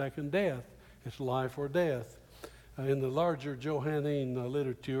is the second death. It's life or death. In the larger Johannine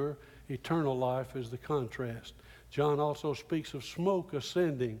literature, eternal life is the contrast. John also speaks of smoke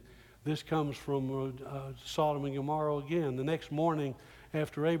ascending. This comes from Sodom and Gomorrah again. The next morning,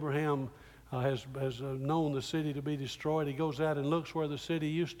 after Abraham has known the city to be destroyed, he goes out and looks where the city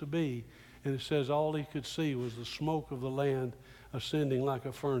used to be. And it says all he could see was the smoke of the land ascending like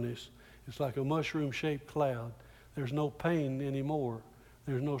a furnace. It's like a mushroom-shaped cloud. There's no pain anymore.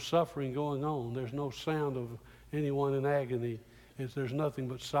 There's no suffering going on. There's no sound of anyone in agony. There's nothing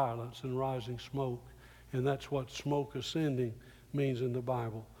but silence and rising smoke. And that's what smoke ascending means in the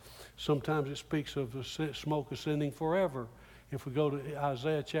Bible. Sometimes it speaks of smoke ascending forever. If we go to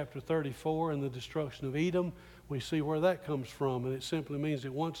Isaiah chapter 34 and the destruction of Edom, we see where that comes from. And it simply means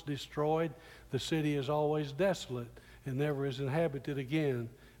that once destroyed, the city is always desolate and never is inhabited again.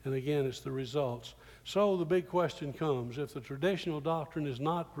 And again, it's the results. So the big question comes, if the traditional doctrine is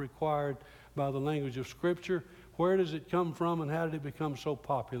not required by the language of Scripture, where does it come from and how did it become so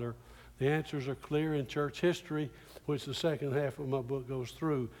popular? The answers are clear in church history, which the second half of my book goes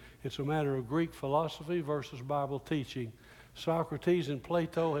through. It's a matter of Greek philosophy versus Bible teaching. Socrates and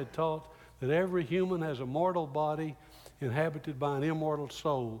Plato had taught that every human has a mortal body inhabited by an immortal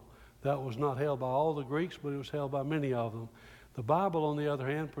soul. That was not held by all the Greeks, but it was held by many of them. The Bible, on the other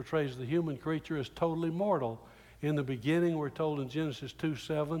hand, portrays the human creature as totally mortal. In the beginning, we're told in Genesis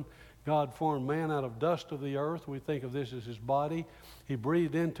 2:7, God formed man out of dust of the earth. We think of this as his body. He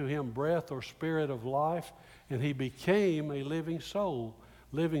breathed into him breath or spirit of life, and he became a living soul.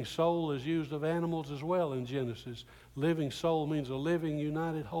 Living soul is used of animals as well in Genesis. Living soul means a living,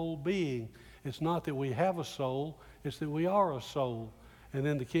 united whole being. It's not that we have a soul, it's that we are a soul. And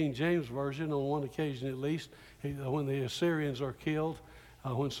in the King James Version, on one occasion at least, when the Assyrians are killed,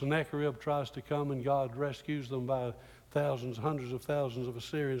 when Sennacherib tries to come and God rescues them by thousands, hundreds of thousands of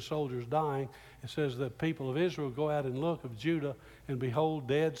Assyrian soldiers dying, it says that people of Israel go out and look of Judah and behold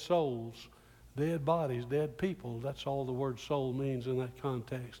dead souls, dead bodies, dead people. That's all the word soul means in that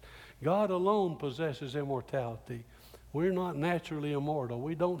context. God alone possesses immortality. We're not naturally immortal.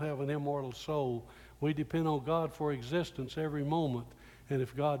 We don't have an immortal soul. We depend on God for existence every moment. And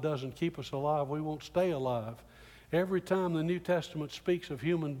if God doesn't keep us alive, we won't stay alive. Every time the New Testament speaks of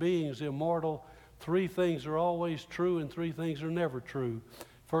human beings immortal, three things are always true and three things are never true.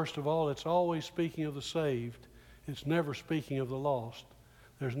 First of all, it's always speaking of the saved. It's never speaking of the lost.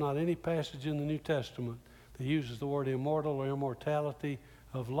 There's not any passage in the New Testament that uses the word immortal or immortality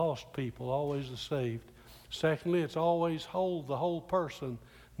of lost people, always the saved. Secondly, it's always the whole person,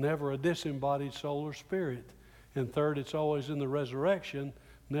 never a disembodied soul or spirit. And third, it's always in the resurrection,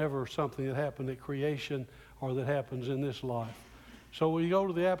 never something that happened at creation or that happens in this life. So we go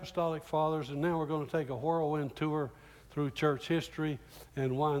to the Apostolic Fathers, and now we're going to take a whirlwind tour through church history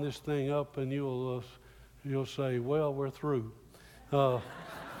and wind this thing up, and you'll say, well, we're through.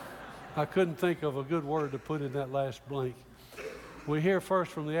 I couldn't think of a good word to put in that last blank. We hear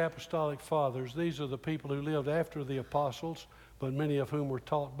first from the Apostolic Fathers. These are the people who lived after the apostles, but many of whom were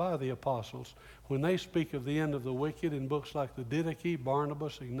taught by the apostles. When they speak of the end of the wicked in books like the Didache,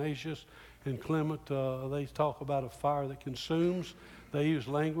 Barnabas, Ignatius, and Clement, they talk about a fire that consumes. They use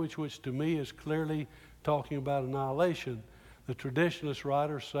language which to me is clearly talking about annihilation. The traditionalist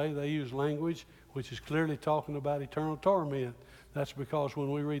writers say they use language which is clearly talking about eternal torment. That's because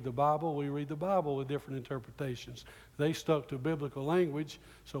when we read the Bible with different interpretations. They stuck to biblical language,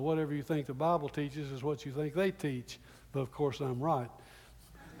 so whatever you think the Bible teaches is what you think they teach. But of course I'm right.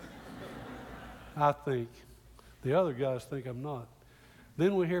 I think. The other guys think I'm not.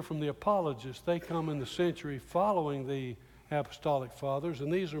 Then we hear from the apologists. They come in the century following the Apostolic Fathers,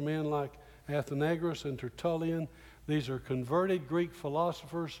 and these are men like Athenagoras and Tertullian. These are converted Greek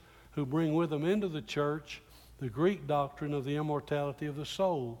philosophers who bring with them into the church the Greek doctrine of the immortality of the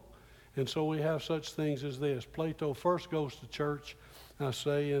soul. And so we have such things as this. Plato first goes to church, I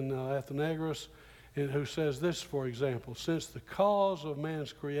say, in Athenagoras, who says this, for example, since the cause of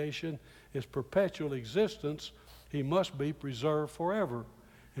man's creation is perpetual existence, he must be preserved forever.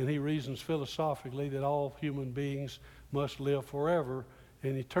 And he reasons philosophically that all human beings must live forever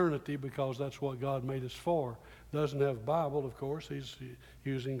in eternity because that's what God made us for. Doesn't have Bible, of course. He's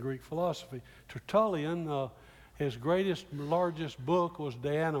using Greek philosophy. Tertullian, his largest book was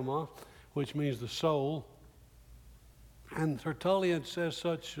De Anima, which means the soul. And Tertullian says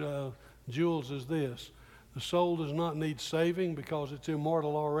such jewels as this: the soul does not need saving because it's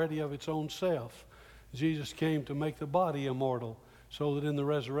immortal already of its own self. Jesus came to make the body immortal so that in the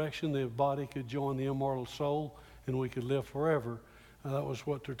resurrection the body could join the immortal soul and we could live forever. That was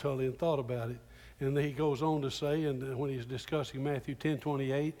what Tertullian thought about it. And then he goes on to say, and when he's discussing Matthew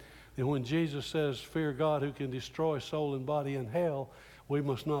 10:28, that when Jesus says, fear God who can destroy soul and body in hell, we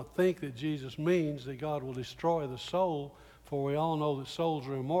must not think that Jesus means that God will destroy the soul, for we all know that souls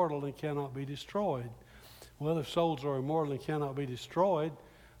are immortal and cannot be destroyed. Well, if souls are immortal and cannot be destroyed,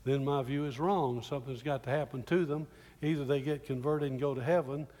 then my view is wrong. Something's got to happen to them. Either they get converted and go to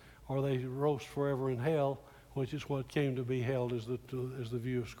heaven, or they roast forever in hell, which is what came to be held as the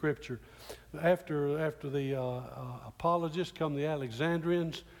view of Scripture. After the apologists come the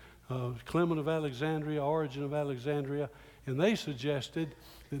Alexandrians, Clement of Alexandria, Origen of Alexandria, and they suggested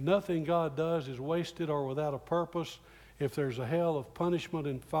that nothing God does is wasted or without a purpose. If there's a hell of punishment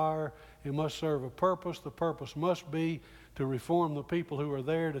and fire, it must serve a purpose. The purpose must be to reform the people who are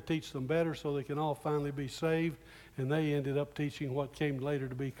there, to teach them better so they can all finally be saved. And they ended up teaching what came later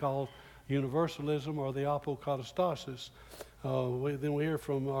to be called universalism or the apokatastasis. Then we hear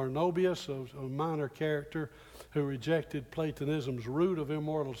from Arnobius, a minor character, who rejected Platonism's root of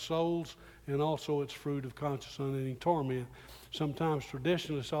immortal souls and also its fruit of conscious unending torment. Sometimes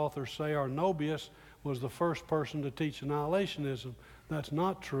traditionalist authors say Arnobius was the first person to teach annihilationism. That's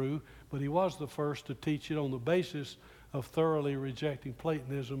not true, but he was the first to teach it on the basis of thoroughly rejecting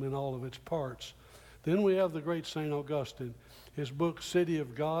Platonism in all of its parts. Then we have the great St. Augustine. His book, City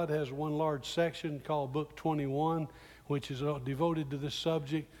of God, has one large section called Book 21, which is devoted to this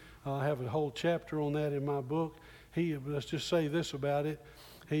subject. I have a whole chapter on that in my book. Let's just say this about it.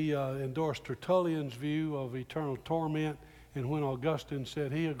 He endorsed Tertullian's view of eternal torment, and when Augustine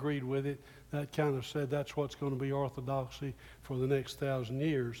said he agreed with it, that kind of said that's what's going to be orthodoxy for the next 1,000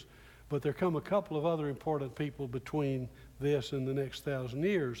 years. But there come a couple of other important people between this and the next 1,000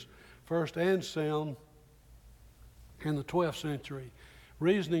 years. First, Anselm in the 12th century,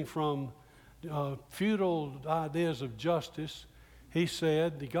 reasoning from feudal ideas of justice, he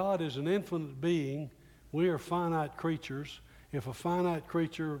said, God is an infinite being, we are finite creatures. If a finite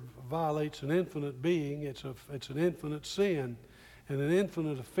creature violates an infinite being, it's an infinite sin. And an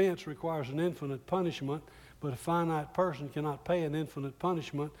infinite offense requires an infinite punishment, but a finite person cannot pay an infinite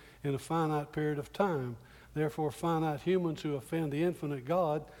punishment in a finite period of time. Therefore, finite humans who offend the infinite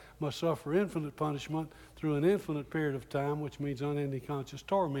God must suffer infinite punishment through an infinite period of time, which means unending conscious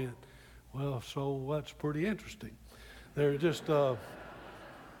torment. Well, so that's pretty interesting. There are just a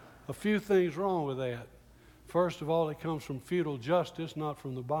few things wrong with that. First of all, it comes from feudal justice, not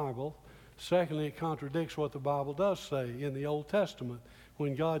from the Bible. Secondly, it contradicts what the Bible does say in the Old Testament.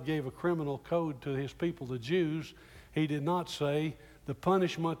 When God gave a criminal code to his people, the Jews, he did not say, the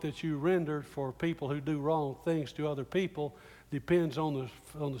punishment that you rendered for people who do wrong things to other people depends on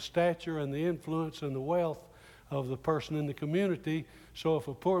the stature and the influence and the wealth of the person in the community. So if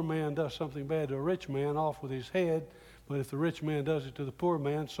a poor man does something bad to a rich man, off with his head. But if the rich man does it to the poor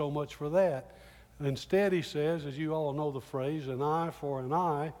man, so much for that. Instead, he says, as you all know the phrase, an eye for an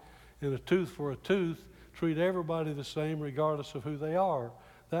eye and a tooth for a tooth, treat everybody the same regardless of who they are.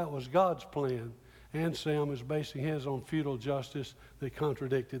 That was God's plan. Anselm is basing his on feudal justice that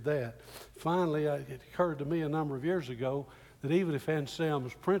contradicted that. Finally, it occurred to me a number of years ago that even if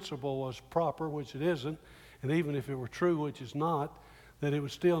Anselm's principle was proper, which it isn't, and even if it were true, which is not, that it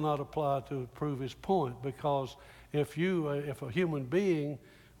would still not apply to prove his point, because if a human being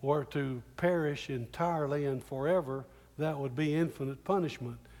were to perish entirely and forever, that would be infinite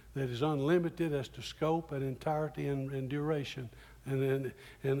punishment that is unlimited as to scope and entirety and duration. And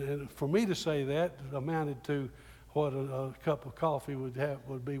for me to say that amounted to what a cup of coffee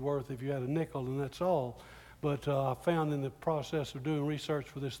would be worth if you had a nickel, and that's all. But I found in the process of doing research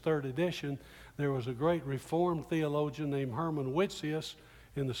for this third edition, there was a great Reformed theologian named Herman Witsius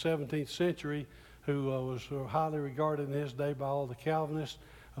in the 17th century who was highly regarded in his day by all the Calvinists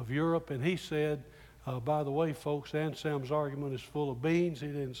of Europe. And he said, by the way, folks, Anselm's argument is full of beans. He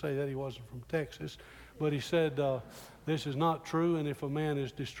didn't say that, he wasn't from Texas. But he said, this is not true, and if a man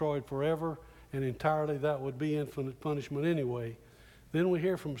is destroyed forever and entirely, that would be infinite punishment anyway. Then we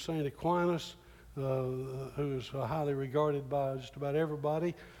hear from St. Aquinas, who is highly regarded by just about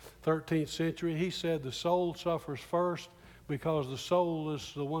everybody, 13th century. He said the soul suffers first because the soul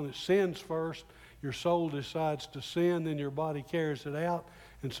is the one that sins first. Your soul decides to sin, then your body carries it out,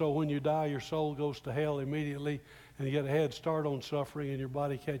 And so when you die, your soul goes to hell immediately, and you get a head start on suffering, and your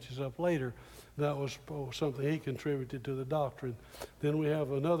body catches up later. That was something he contributed to the doctrine. Then we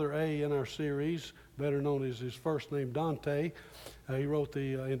have another A in our series, better known as his first name, Dante. He wrote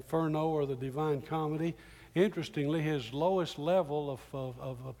the Inferno, or the Divine Comedy. Interestingly, his lowest level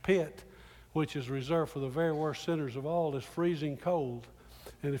of a pit, which is reserved for the very worst sinners of all, is freezing cold.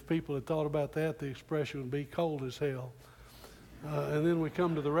 And if people had thought about that, the expression would be cold as hell. And then we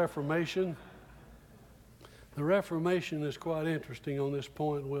come to the Reformation. The Reformation is quite interesting on this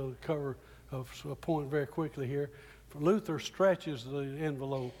point. We'll cover a point very quickly here. Luther stretches the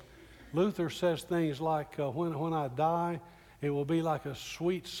envelope. Luther says things like, when I die, it will be like a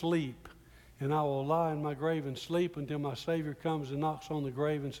sweet sleep, and I will lie in my grave and sleep until my Savior comes and knocks on the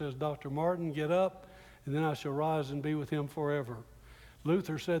grave and says, Dr. Martin, get up, and then I shall rise and be with him forever.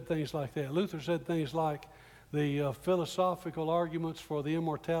 Luther said things like that. Luther said things like, the philosophical arguments for the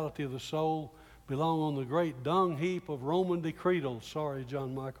immortality of the soul belong on the great dung heap of Roman decretals. Sorry,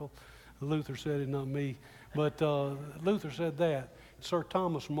 John Michael. Luther said it, not me. But Luther said that. Sir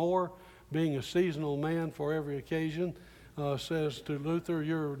Thomas More, being a seasonal man for every occasion, says to Luther,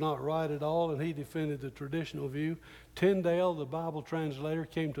 you're not right at all, and he defended the traditional view. Tyndale, the Bible translator,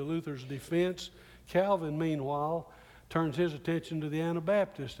 came to Luther's defense. Calvin, meanwhile, turns his attention to the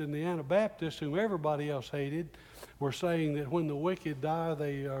Anabaptists. And the Anabaptists, whom everybody else hated, were saying that when the wicked die,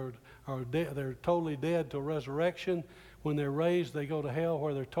 they're totally dead till resurrection. When they're raised, they go to hell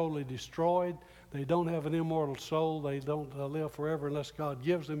where they're totally destroyed. They don't have an immortal soul. They don't live forever unless God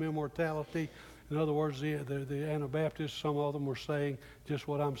gives them immortality. In other words, the Anabaptists, some of them were saying just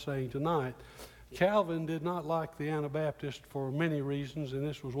what I'm saying tonight. Calvin did not like the Anabaptists for many reasons, and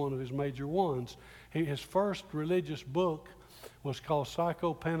this was one of his major ones. His first religious book was called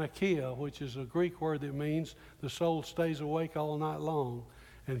Psychopanachia, which is a Greek word that means the soul stays awake all night long.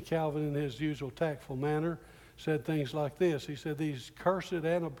 And Calvin, in his usual tactful manner, said things like this. He said, these cursed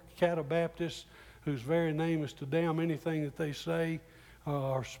Anabaptists, whose very name is to damn anything that they say,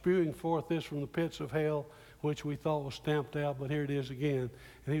 are spewing forth this from the pits of hell, which we thought was stamped out, but here it is again.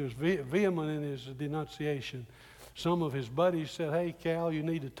 And he was vehement in his denunciation. Some of his buddies said, hey, Cal, you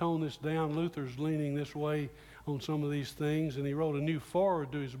need to tone this down. Luther's leaning this way on some of these things. And he wrote a new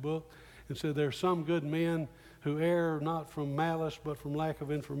foreword to his book and said, there are some good men who err not from malice, but from lack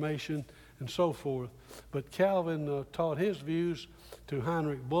of information, and so forth. But Calvin taught his views to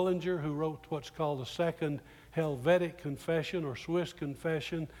Heinrich Bullinger, who wrote what's called the Second Helvetic Confession, or Swiss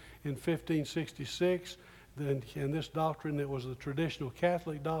Confession, in 1566. And this doctrine, that was the traditional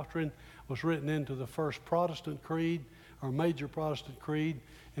Catholic doctrine, was written into the first Protestant creed, or major Protestant creed,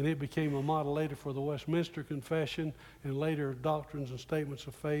 and it became a model later for the Westminster Confession, and later doctrines and statements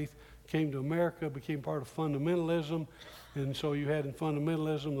of faith came to America, became part of fundamentalism. And so you had in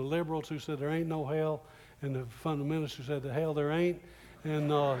fundamentalism the liberals who said there ain't no hell, and the fundamentalists who said the hell there ain't. And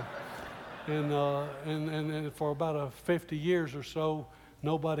for about 50 years or so,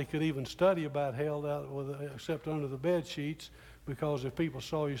 nobody could even study about hell except under the bed sheets, because if people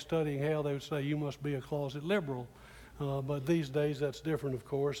saw you studying hell, they would say you must be a closet liberal. But these days that's different, of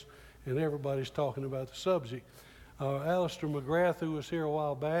course, and everybody's talking about the subject. Alistair McGrath, who was here a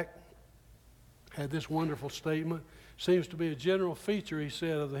while back, had this wonderful statement. Seems to be a general feature, he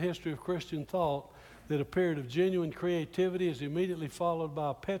said, of the history of Christian thought, that a period of genuine creativity is immediately followed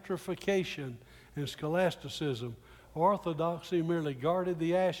by petrification and scholasticism. Orthodoxy merely guarded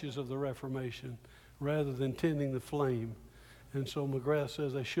the ashes of the Reformation rather than tending the flame. And so McGrath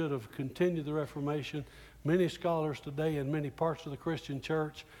says they should have continued the Reformation. Many scholars today in many parts of the Christian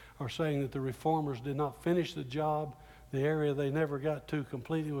church are saying that the Reformers did not finish the job. The area they never got to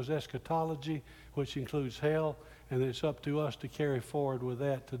completely was eschatology, which includes hell, and it's up to us to carry forward with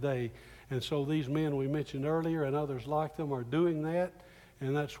that today. And so these men we mentioned earlier and others like them are doing that,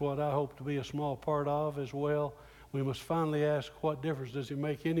 and that's what I hope to be a small part of as well. We must finally ask, what difference does it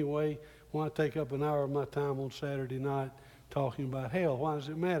make anyway? Why take up an hour of my time on Saturday night talking about hell? Why does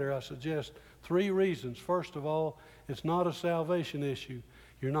it matter? I suggest 3 reasons. First of all, it's not a salvation issue.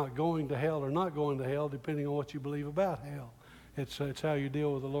 You're not going to hell or not going to hell depending on what you believe about hell. It's how you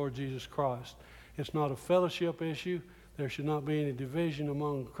deal with the Lord Jesus Christ. It's not a fellowship issue. There should not be any division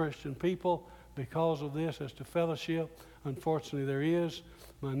among Christian people because of this as to fellowship. Unfortunately, there is.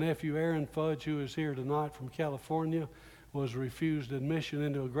 My nephew Aaron Fudge, who is here tonight from California, was refused admission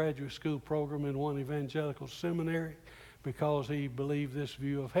into a graduate school program in one evangelical seminary because he believed this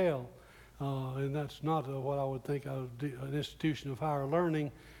view of hell. And that's not what I would think an institution of higher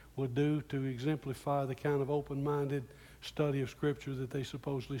learning would do to exemplify the kind of open-minded study of Scripture that they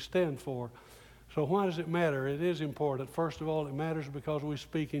supposedly stand for. So why does it matter? It is important. First of all, it matters because we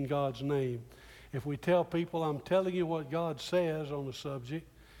speak in God's name. If we tell people, I'm telling you what God says on the subject,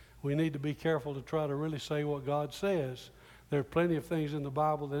 we need to be careful to try to really say what God says. There are plenty of things in the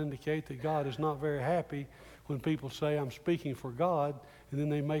Bible that indicate that God is not very happy when people say, I'm speaking for God, and then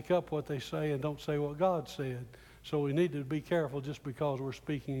they make up what they say and don't say what God said. So we need to be careful just because we're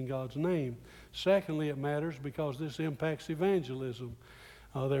speaking in God's name. Secondly, it matters because this impacts evangelism.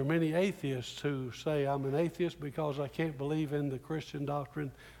 There are many atheists who say, I'm an atheist because I can't believe in the Christian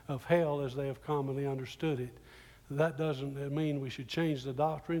doctrine of hell as they have commonly understood it. That doesn't mean we should change the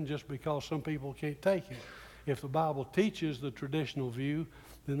doctrine just because some people can't take it. If the Bible teaches the traditional view,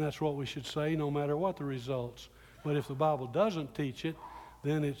 then that's what we should say no matter what the results. But if the Bible doesn't teach it,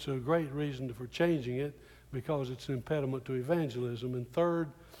 then it's a great reason for changing it because it's an impediment to evangelism. And third,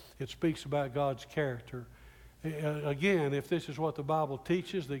 it speaks about God's character. Again, if this is what the Bible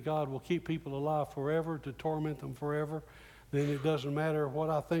teaches, that God will keep people alive forever to torment them forever, then it doesn't matter what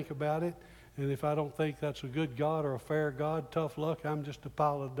I think about it. And if I don't think that's a good God or a fair God, tough luck, I'm just a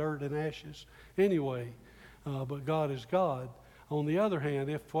pile of dirt and ashes anyway. But God is God. On the other hand,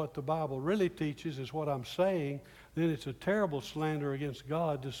 if what the Bible really teaches is what I'm saying, then it's a terrible slander against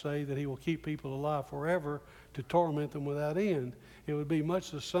God to say that he will keep people alive forever to torment them without end. It would be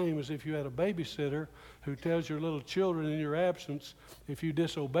much the same as if you had a babysitter who tells your little children in your absence, if you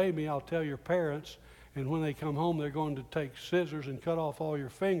disobey me, I'll tell your parents, and when they come home, they're going to take scissors and cut off all your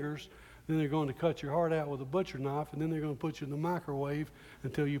fingers, then they're going to cut your heart out with a butcher knife, and then they're going to put you in the microwave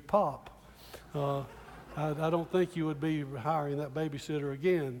until you pop. I don't think you would be hiring that babysitter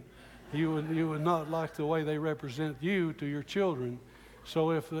again. You would not like the way they represent you to your children.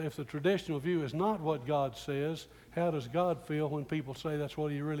 So if the traditional view is not what God says, how does God feel when people say that's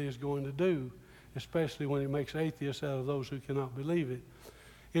what he really is going to do, especially when he makes atheists out of those who cannot believe it?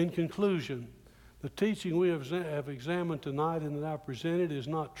 In conclusion, the teaching we have examined tonight and that I presented is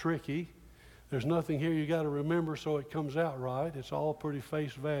not tricky. There's nothing here you got to remember so it comes out right. It's all pretty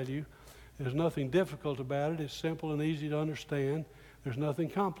face value. There's nothing difficult about it. It's simple and easy to understand. There's nothing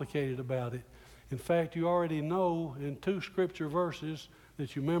complicated about it. In fact, you already know in 2 scripture verses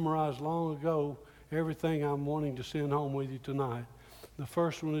that you memorized long ago everything I'm wanting to send home with you tonight. The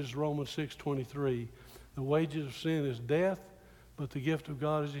first one is Romans 6:23. The wages of sin is death, but the gift of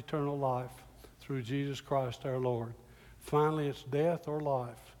God is eternal life through Jesus Christ our Lord. Finally, it's death or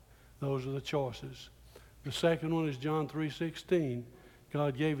life. Those are the choices. The second one is John 3:16.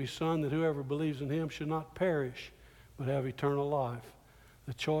 God gave his Son that whoever believes in him should not perish, but have eternal life.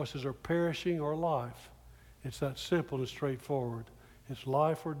 The choices are perishing or life. It's that simple and straightforward. It's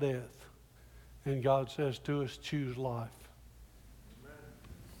life or death. And God says to us, choose life.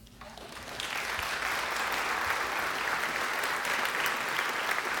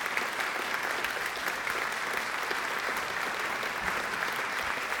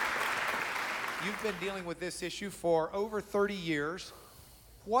 You've been dealing with this issue for over 30 years.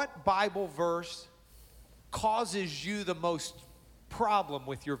 What Bible verse causes you the most problem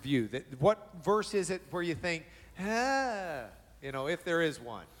with your view? What verse is it where you think, if there is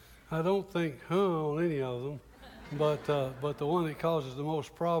one? I don't think on any of them, but the one that causes the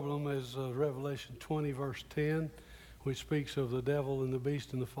most problem is Revelation 20, verse 10, which speaks of the devil and the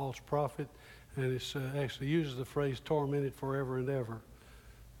beast and the false prophet, and it actually uses the phrase tormented forever and ever.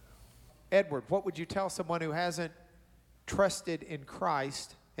 Edward, what would you tell someone who hasn't trusted in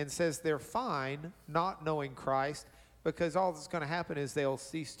Christ and says they're fine not knowing Christ because all that's going to happen is they'll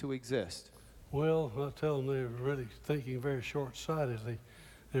cease to exist? Well, I tell them they're really thinking very short-sightedly.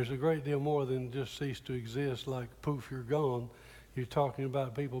 There's a great deal more than just cease to exist, like poof, you're gone. You're talking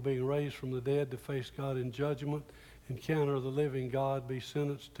about people being raised from the dead to face God in judgment, encounter the living God, be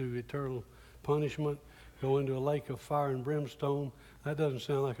sentenced to eternal punishment, go into a lake of fire and brimstone. That doesn't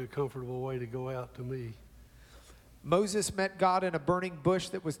sound like a comfortable way to go out to me. Moses met God in a burning bush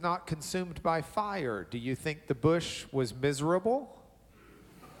that was not consumed by fire. Do you think the bush was miserable?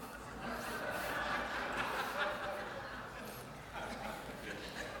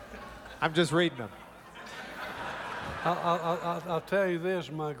 I'm just reading them. I'll tell you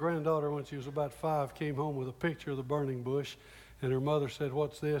this. My granddaughter, when she was about 5, came home with a picture of the burning bush. And her mother said,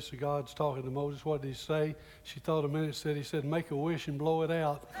 "What's this?" God's talking to Moses. What did he say? She thought a minute, he said, "Make a wish and blow it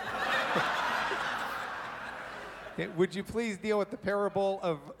out." Would you please deal with the parable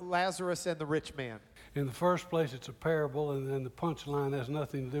of Lazarus and the rich man? In the first place, it's a parable, and then the punchline has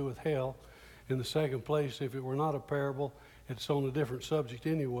nothing to do with hell. In the second place, if it were not a parable, it's on a different subject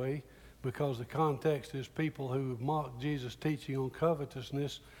anyway, because the context is people who mock Jesus' teaching on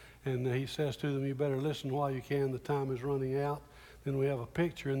covetousness, and he says to them, you better listen while you can, the time is running out. then we have a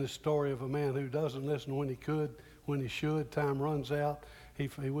picture in this story of a man who doesn't listen when he could, when he should. Time runs out. He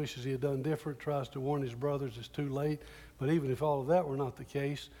wishes he had done different, tries to warn his brothers it's too late. But even if all of that were not the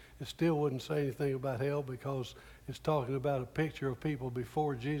case, it still wouldn't say anything about hell, because it's talking about a picture of people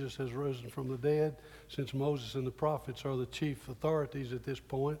before Jesus has risen from the dead, since Moses and the prophets are the chief authorities at this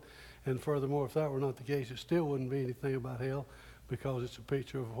point. And furthermore, if that were not the case, it still wouldn't be anything about hell, because it's a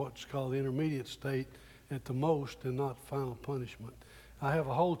picture of what's called the intermediate state at the most, and not final punishment. I have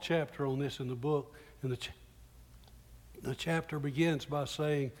a whole chapter on this in the book, and the chapter begins by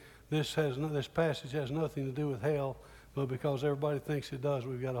saying this passage has nothing to do with hell, but because everybody thinks it does,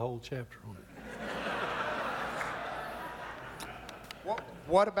 we've got a whole chapter on it.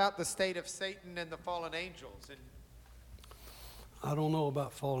 What about the state of Satan and the fallen angels? And I don't know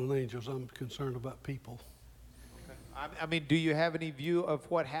about fallen angels. I'm concerned about people. I mean, do you have any view of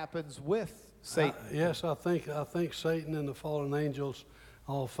what happens with Satan? Yes, I think Satan and the fallen angels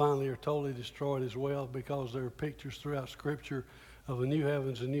all finally are totally destroyed as well, because there are pictures throughout Scripture of a new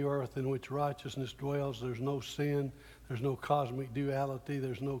heavens and new earth in which righteousness dwells. There's no sin. There's no cosmic duality.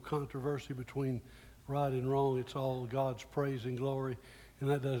 There's no controversy between right and wrong. It's all God's praise and glory, and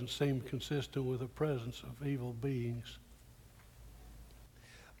that doesn't seem consistent with the presence of evil beings.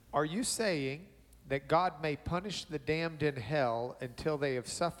 Are you saying that God may punish the damned in hell until they have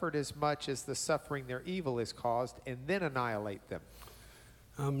suffered as much as the suffering their evil has caused, and then annihilate them?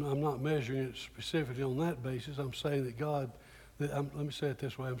 I'm not measuring it specifically on that basis. I'm saying that God, let me say it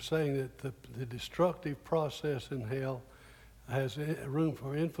this way. I'm saying that the destructive process in hell has room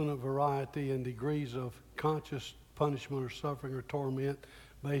for infinite variety and degrees of conscious punishment or suffering or torment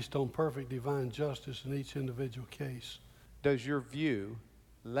based on perfect divine justice in each individual case. Does your view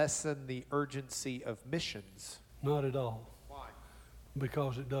lessen the urgency of missions? Not at all. Why?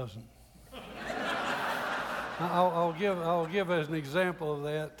 Because it doesn't. I'll give as an example of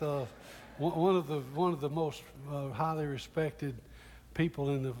that. One of the most highly respected people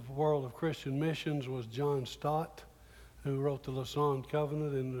in the world of Christian missions was John Stott, who wrote the Lausanne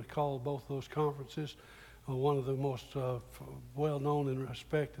Covenant and called both those conferences. One of the most well-known and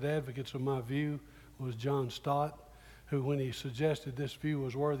respected advocates of my view was John Stott, who, when he suggested this view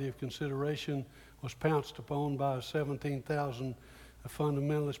was worthy of consideration, was pounced upon by 17,000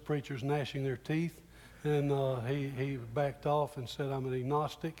 fundamentalist preachers gnashing their teeth. And he backed off and said, I'm an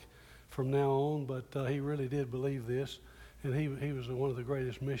agnostic from now on, but he really did believe this. And he was one of the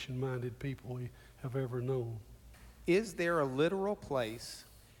greatest mission-minded people we have ever known. Is there a literal place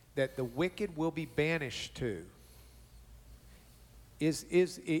that the wicked will be banished to?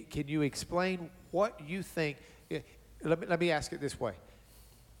 Can you explain what you think? Let me ask it this way.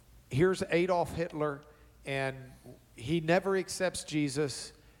 Here's Adolf Hitler, and he never accepts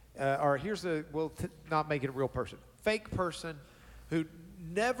Jesus. Or here's not make it a real person. Fake person who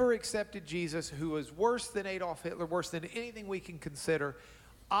never accepted Jesus, who was worse than Adolf Hitler, worse than anything we can consider.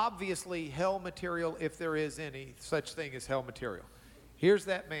 Obviously, hell material, if there is any such thing as hell material. Here's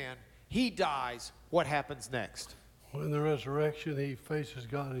that man. He dies. What happens next? In the resurrection, he faces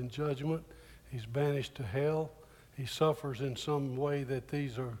God in judgment. He's banished to hell. He suffers in some way that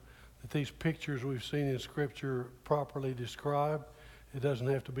these pictures we've seen in Scripture properly describe. It doesn't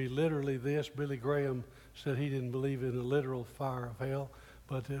have to be literally this. Billy Graham said he didn't believe in the literal fire of hell,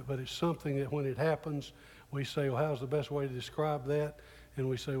 but it's something that when it happens, we say, well, how's the best way to describe that? And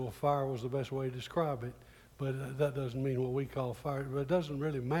we say, well, fire was the best way to describe it. But that doesn't mean what we call fire. But it doesn't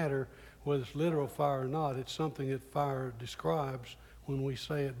really matter whether it's literal fire or not. It's something that fire describes when we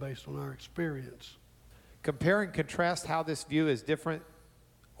say it based on our experience. Compare and contrast how this view is different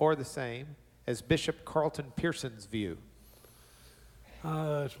or the same as Bishop Carlton Pearson's view.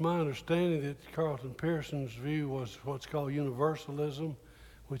 It's my understanding that Carlton Pearson's view was what's called universalism,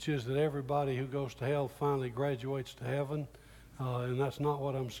 which is that everybody who goes to hell finally graduates to heaven. And that's not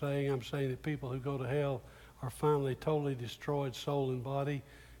what I'm saying. I'm saying that people who go to hell are finally totally destroyed, soul and body,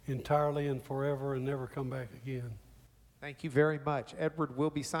 entirely and forever, and never come back again. Thank you very much. Edward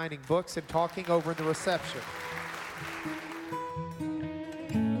will be signing books and talking over in the reception.